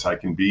do this, I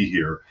can be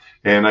here.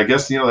 And I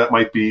guess, that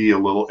might be a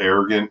little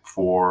arrogant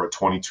for a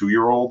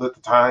 22-year-old at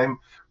the time,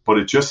 but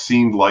it just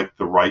seemed like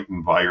the right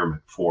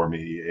environment for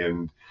me.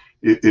 And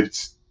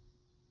it's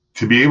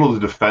to be able to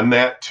defend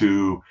that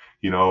to,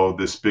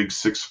 this big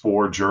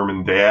 6'4"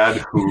 German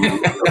dad who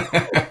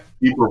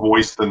deeper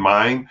voice than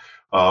mine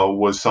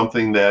was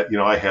something that,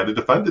 I had to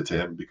defend it to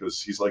him,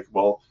 because he's like,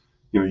 well,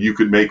 you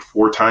could make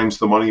 4 times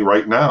the money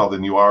right now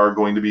than you are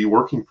going to be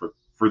working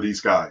for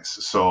these guys.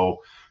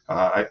 So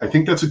I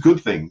think that's a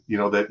good thing,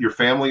 that your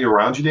family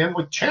around you, Dan,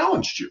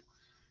 challenged you,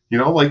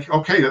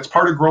 okay, that's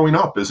part of growing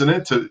up, isn't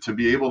it? To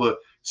be able to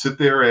sit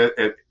there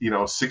at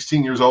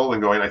 16 years old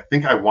and going, I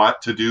think I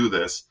want to do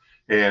this.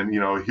 And,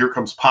 here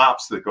comes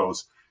Pops that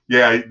goes,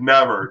 yeah,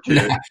 never,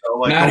 kid.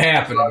 Not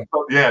happening.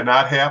 Yeah,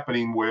 not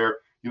happening, where,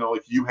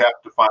 you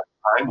have to find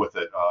time with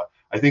it.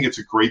 I think it's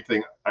a great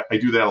thing. I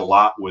do that a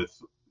lot with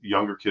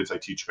younger kids I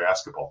teach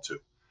basketball to.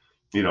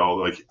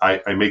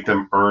 I make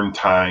them earn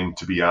time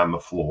to be on the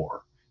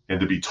floor and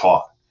to be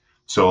taught.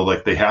 So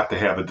they have to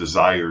have a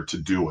desire to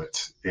do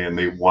it, and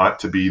they want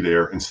to be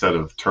there instead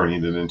of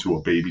turning it into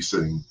a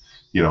babysitting,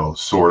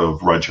 sort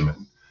of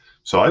regimen.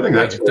 So I think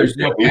that's, if there's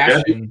no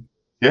passion.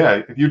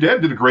 Your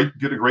dad did a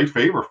great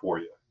favor for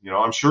you.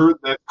 I'm sure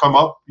that come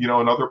up, in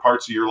other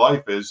parts of your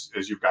life as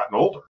you've gotten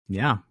older.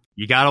 Yeah,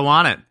 you got to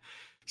want it.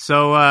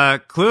 So,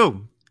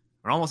 Clue,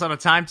 we're almost out of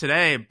time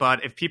today,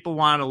 but if people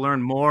want to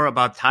learn more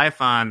about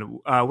Typhon,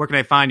 where can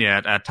they find you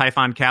at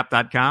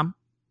typhoncap.com?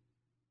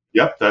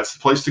 Yep, that's the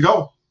place to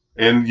go.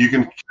 And you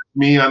can catch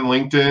me on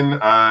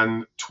LinkedIn,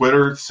 on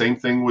Twitter, same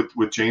thing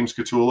with James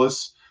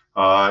Katoulis.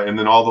 And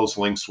then all those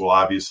links will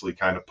obviously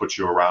kind of put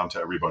you around to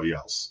everybody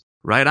else.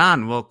 Right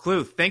on. Well,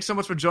 Clue, thanks so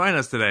much for joining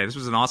us today. This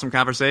was an awesome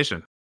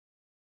conversation.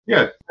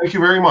 Yeah, thank you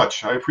very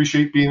much. I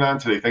appreciate being on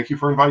today. Thank you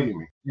for inviting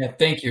me. Yeah,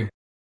 thank you.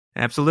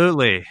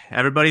 Absolutely.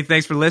 Everybody,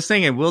 thanks for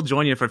listening, and we'll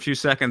join you for a few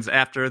seconds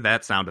after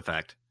that sound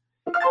effect.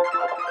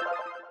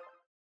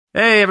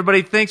 Hey,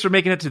 everybody, thanks for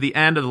making it to the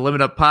end of the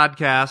Limit Up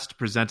podcast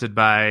presented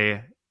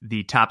by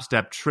the Top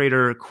Step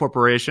Trader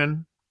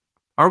Corporation.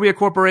 Are we a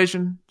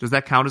corporation? Does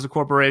that count as a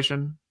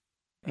corporation?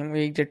 And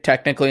we're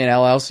technically an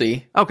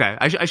LLC. Okay,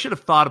 I should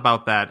have thought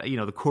about that,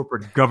 the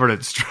corporate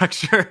governance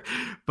structure.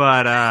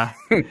 But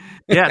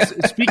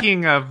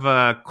speaking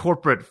of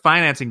corporate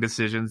financing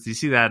decisions, do you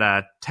see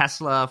that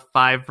Tesla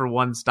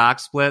 5-for-1 stock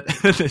split?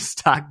 The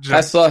stock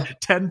jumped Tesla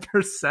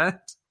 10%.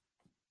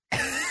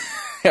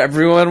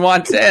 Everyone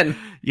wants in.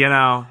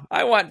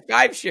 I want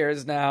 5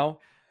 shares now.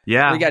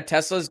 Yeah. We got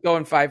Tesla's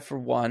going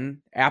 5-for-1.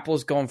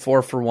 Apple's going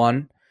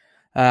 4-for-1.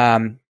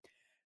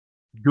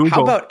 Google.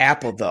 How about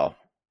Apple, though?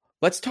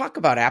 Let's talk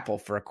about Apple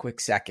for a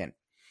quick second.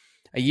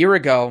 A year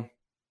ago,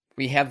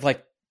 we had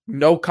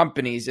no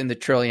companies in the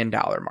 $1 trillion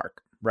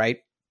mark, right?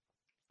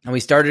 And we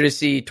started to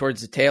see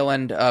towards the tail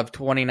end of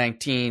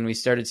 2019, we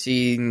started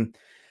seeing,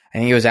 I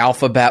think it was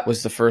Alphabet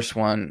was the first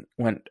one,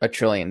 went $1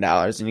 trillion.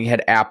 And you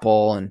had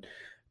Apple and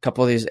a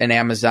couple of these, and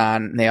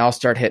Amazon, and they all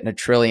start hitting $1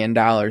 trillion.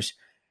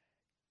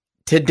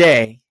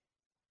 Today,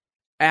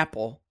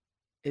 Apple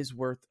is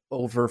worth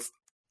over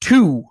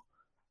 $2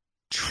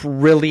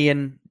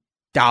 trillion.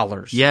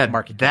 Yeah,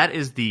 market cap. That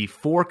is the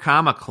 4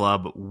 comma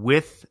club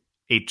with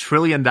 $1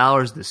 trillion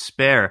to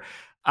spare.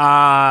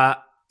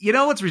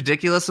 What's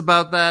ridiculous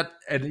about that?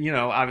 And,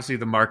 obviously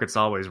the market's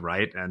always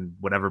right, and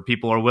whatever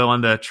people are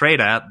willing to trade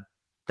at,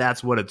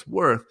 that's what it's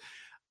worth.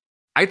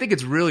 I think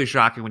it's really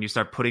shocking when you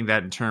start putting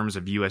that in terms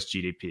of US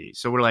GDP.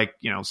 So we're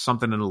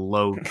something in the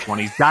low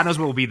 20s. God knows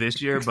what will be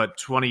this year, but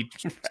 20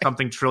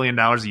 something trillion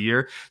dollars a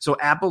year. So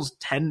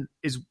the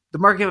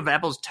market cap of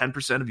Apple is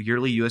 10% of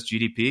yearly US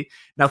GDP.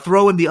 Now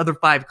throw in the other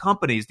 5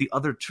 companies, the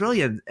other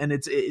trillion, and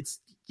it's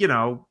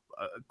a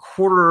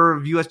quarter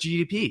of US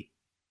GDP.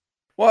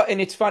 Well, and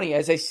it's funny,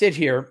 as I sit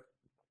here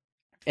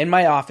in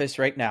my office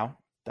right now,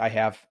 I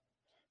have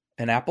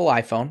an Apple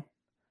iPhone.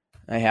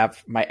 I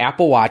have my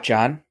Apple Watch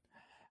on.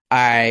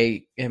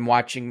 I am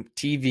watching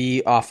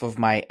TV off of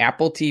my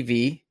Apple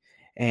TV,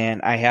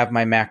 and I have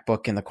my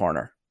MacBook in the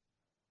corner.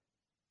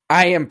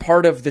 I am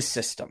part of the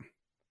system.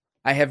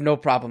 I have no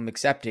problem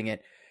accepting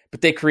it.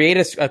 But they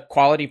create a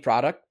quality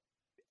product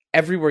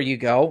everywhere you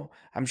go.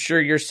 I'm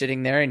sure you're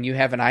sitting there and you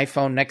have an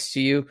iPhone next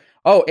to you.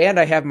 Oh, and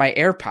I have my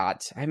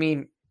AirPods. I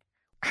mean,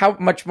 how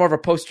much more of a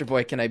poster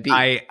boy can I be?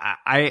 I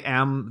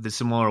am the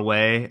similar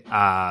way.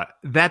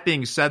 That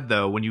being said,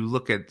 though, when you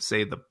look at,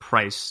 say, the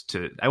price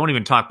to, I won't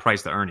even talk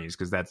price to earnings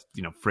because that's,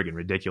 friggin'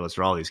 ridiculous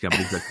for all these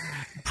companies. But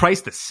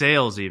price to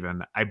sales,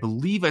 even, I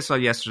believe I saw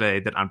yesterday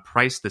that on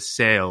price to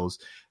sales,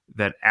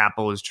 that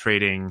Apple is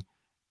trading,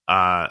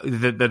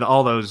 that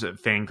all those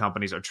FANG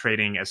companies are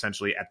trading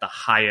essentially at the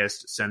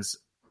highest since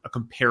a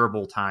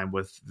comparable time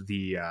with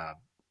the,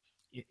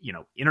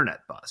 internet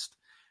bust.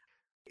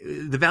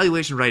 The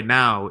valuation right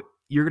now,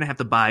 you're going to have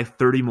to buy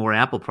 30 more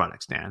Apple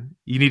products, Dan.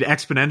 You need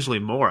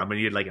exponentially more. I'm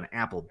going to need an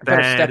Apple bed.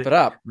 Better step it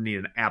up. I'm going to need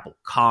an Apple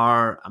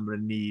car. I'm going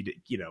to need,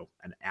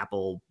 an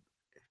Apple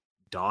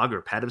dog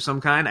or pet of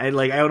some kind. I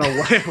don't know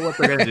what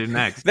they're going to do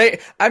next.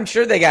 I'm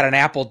sure they got an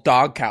Apple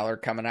dog collar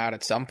coming out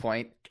at some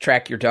point.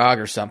 Track your dog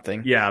or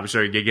something. Yeah, I'm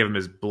sure you could give him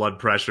his blood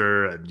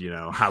pressure and,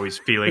 how he's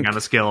feeling on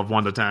a scale of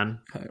 1 to 10.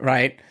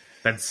 Right.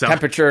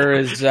 Temperature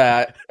is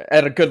at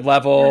a good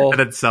level. And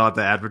then sell it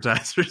to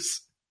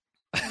advertisers.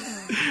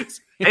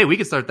 Hey, we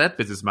could start that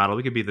business model.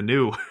 We could be the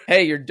new.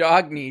 Hey, your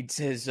dog needs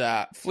his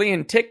flea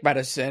and tick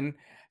medicine.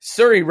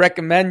 Surrey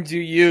recommends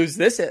you use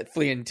this at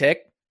flea and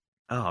tick.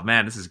 Oh,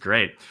 man, this is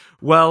great.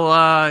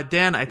 Well,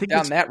 Dan, I think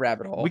down that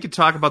rabbit hole. We could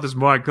talk about this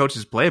more on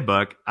Coach's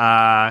Playbook.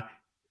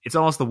 It's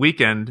almost the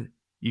weekend.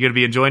 You going to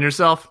be enjoying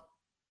yourself?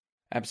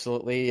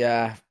 Absolutely.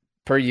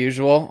 Per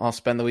usual, I'll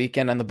spend the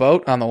weekend on the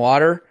boat, on the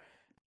water,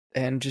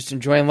 and just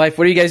enjoying life.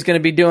 What are you guys going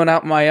to be doing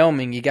out in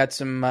Wyoming? You got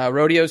some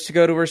rodeos to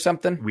go to or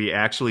something? We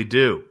actually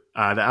do.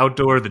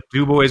 The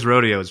Du Bois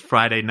Rodeo is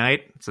Friday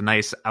night. It's a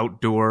nice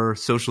outdoor,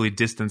 socially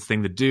distanced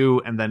thing to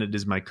do. And then it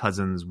is my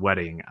cousin's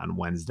wedding on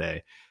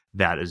Wednesday.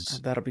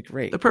 That'll be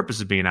great. The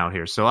purpose of being out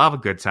here. So I'll have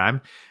a good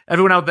time.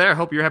 Everyone out there,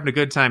 hope you're having a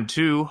good time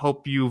too.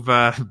 Hope you've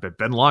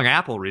been long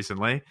Apple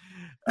recently.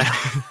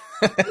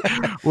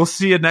 We'll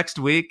see you next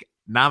week.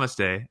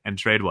 Namaste and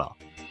trade well.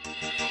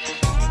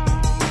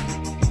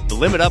 The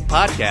Limit Up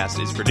podcast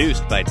is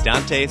produced by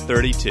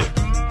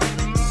Dante32.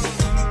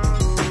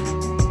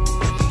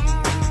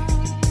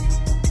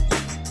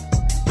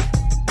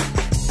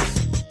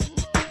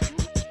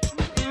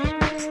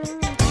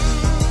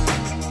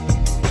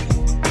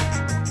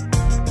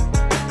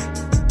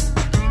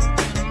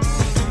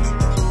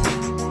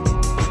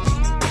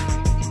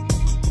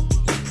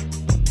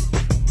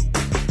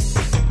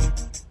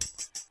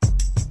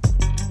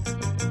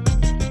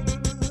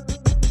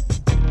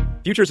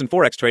 Futures and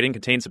Forex trading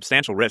contain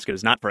substantial risk and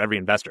is not for every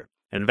investor.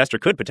 An investor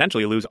could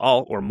potentially lose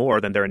all or more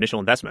than their initial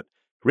investment.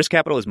 Risk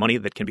capital is money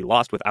that can be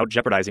lost without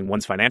jeopardizing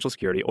one's financial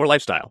security or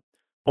lifestyle.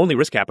 Only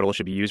risk capital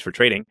should be used for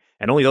trading,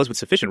 and only those with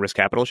sufficient risk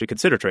capital should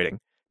consider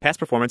trading. Past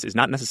performance is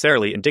not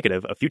necessarily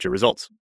indicative of future results.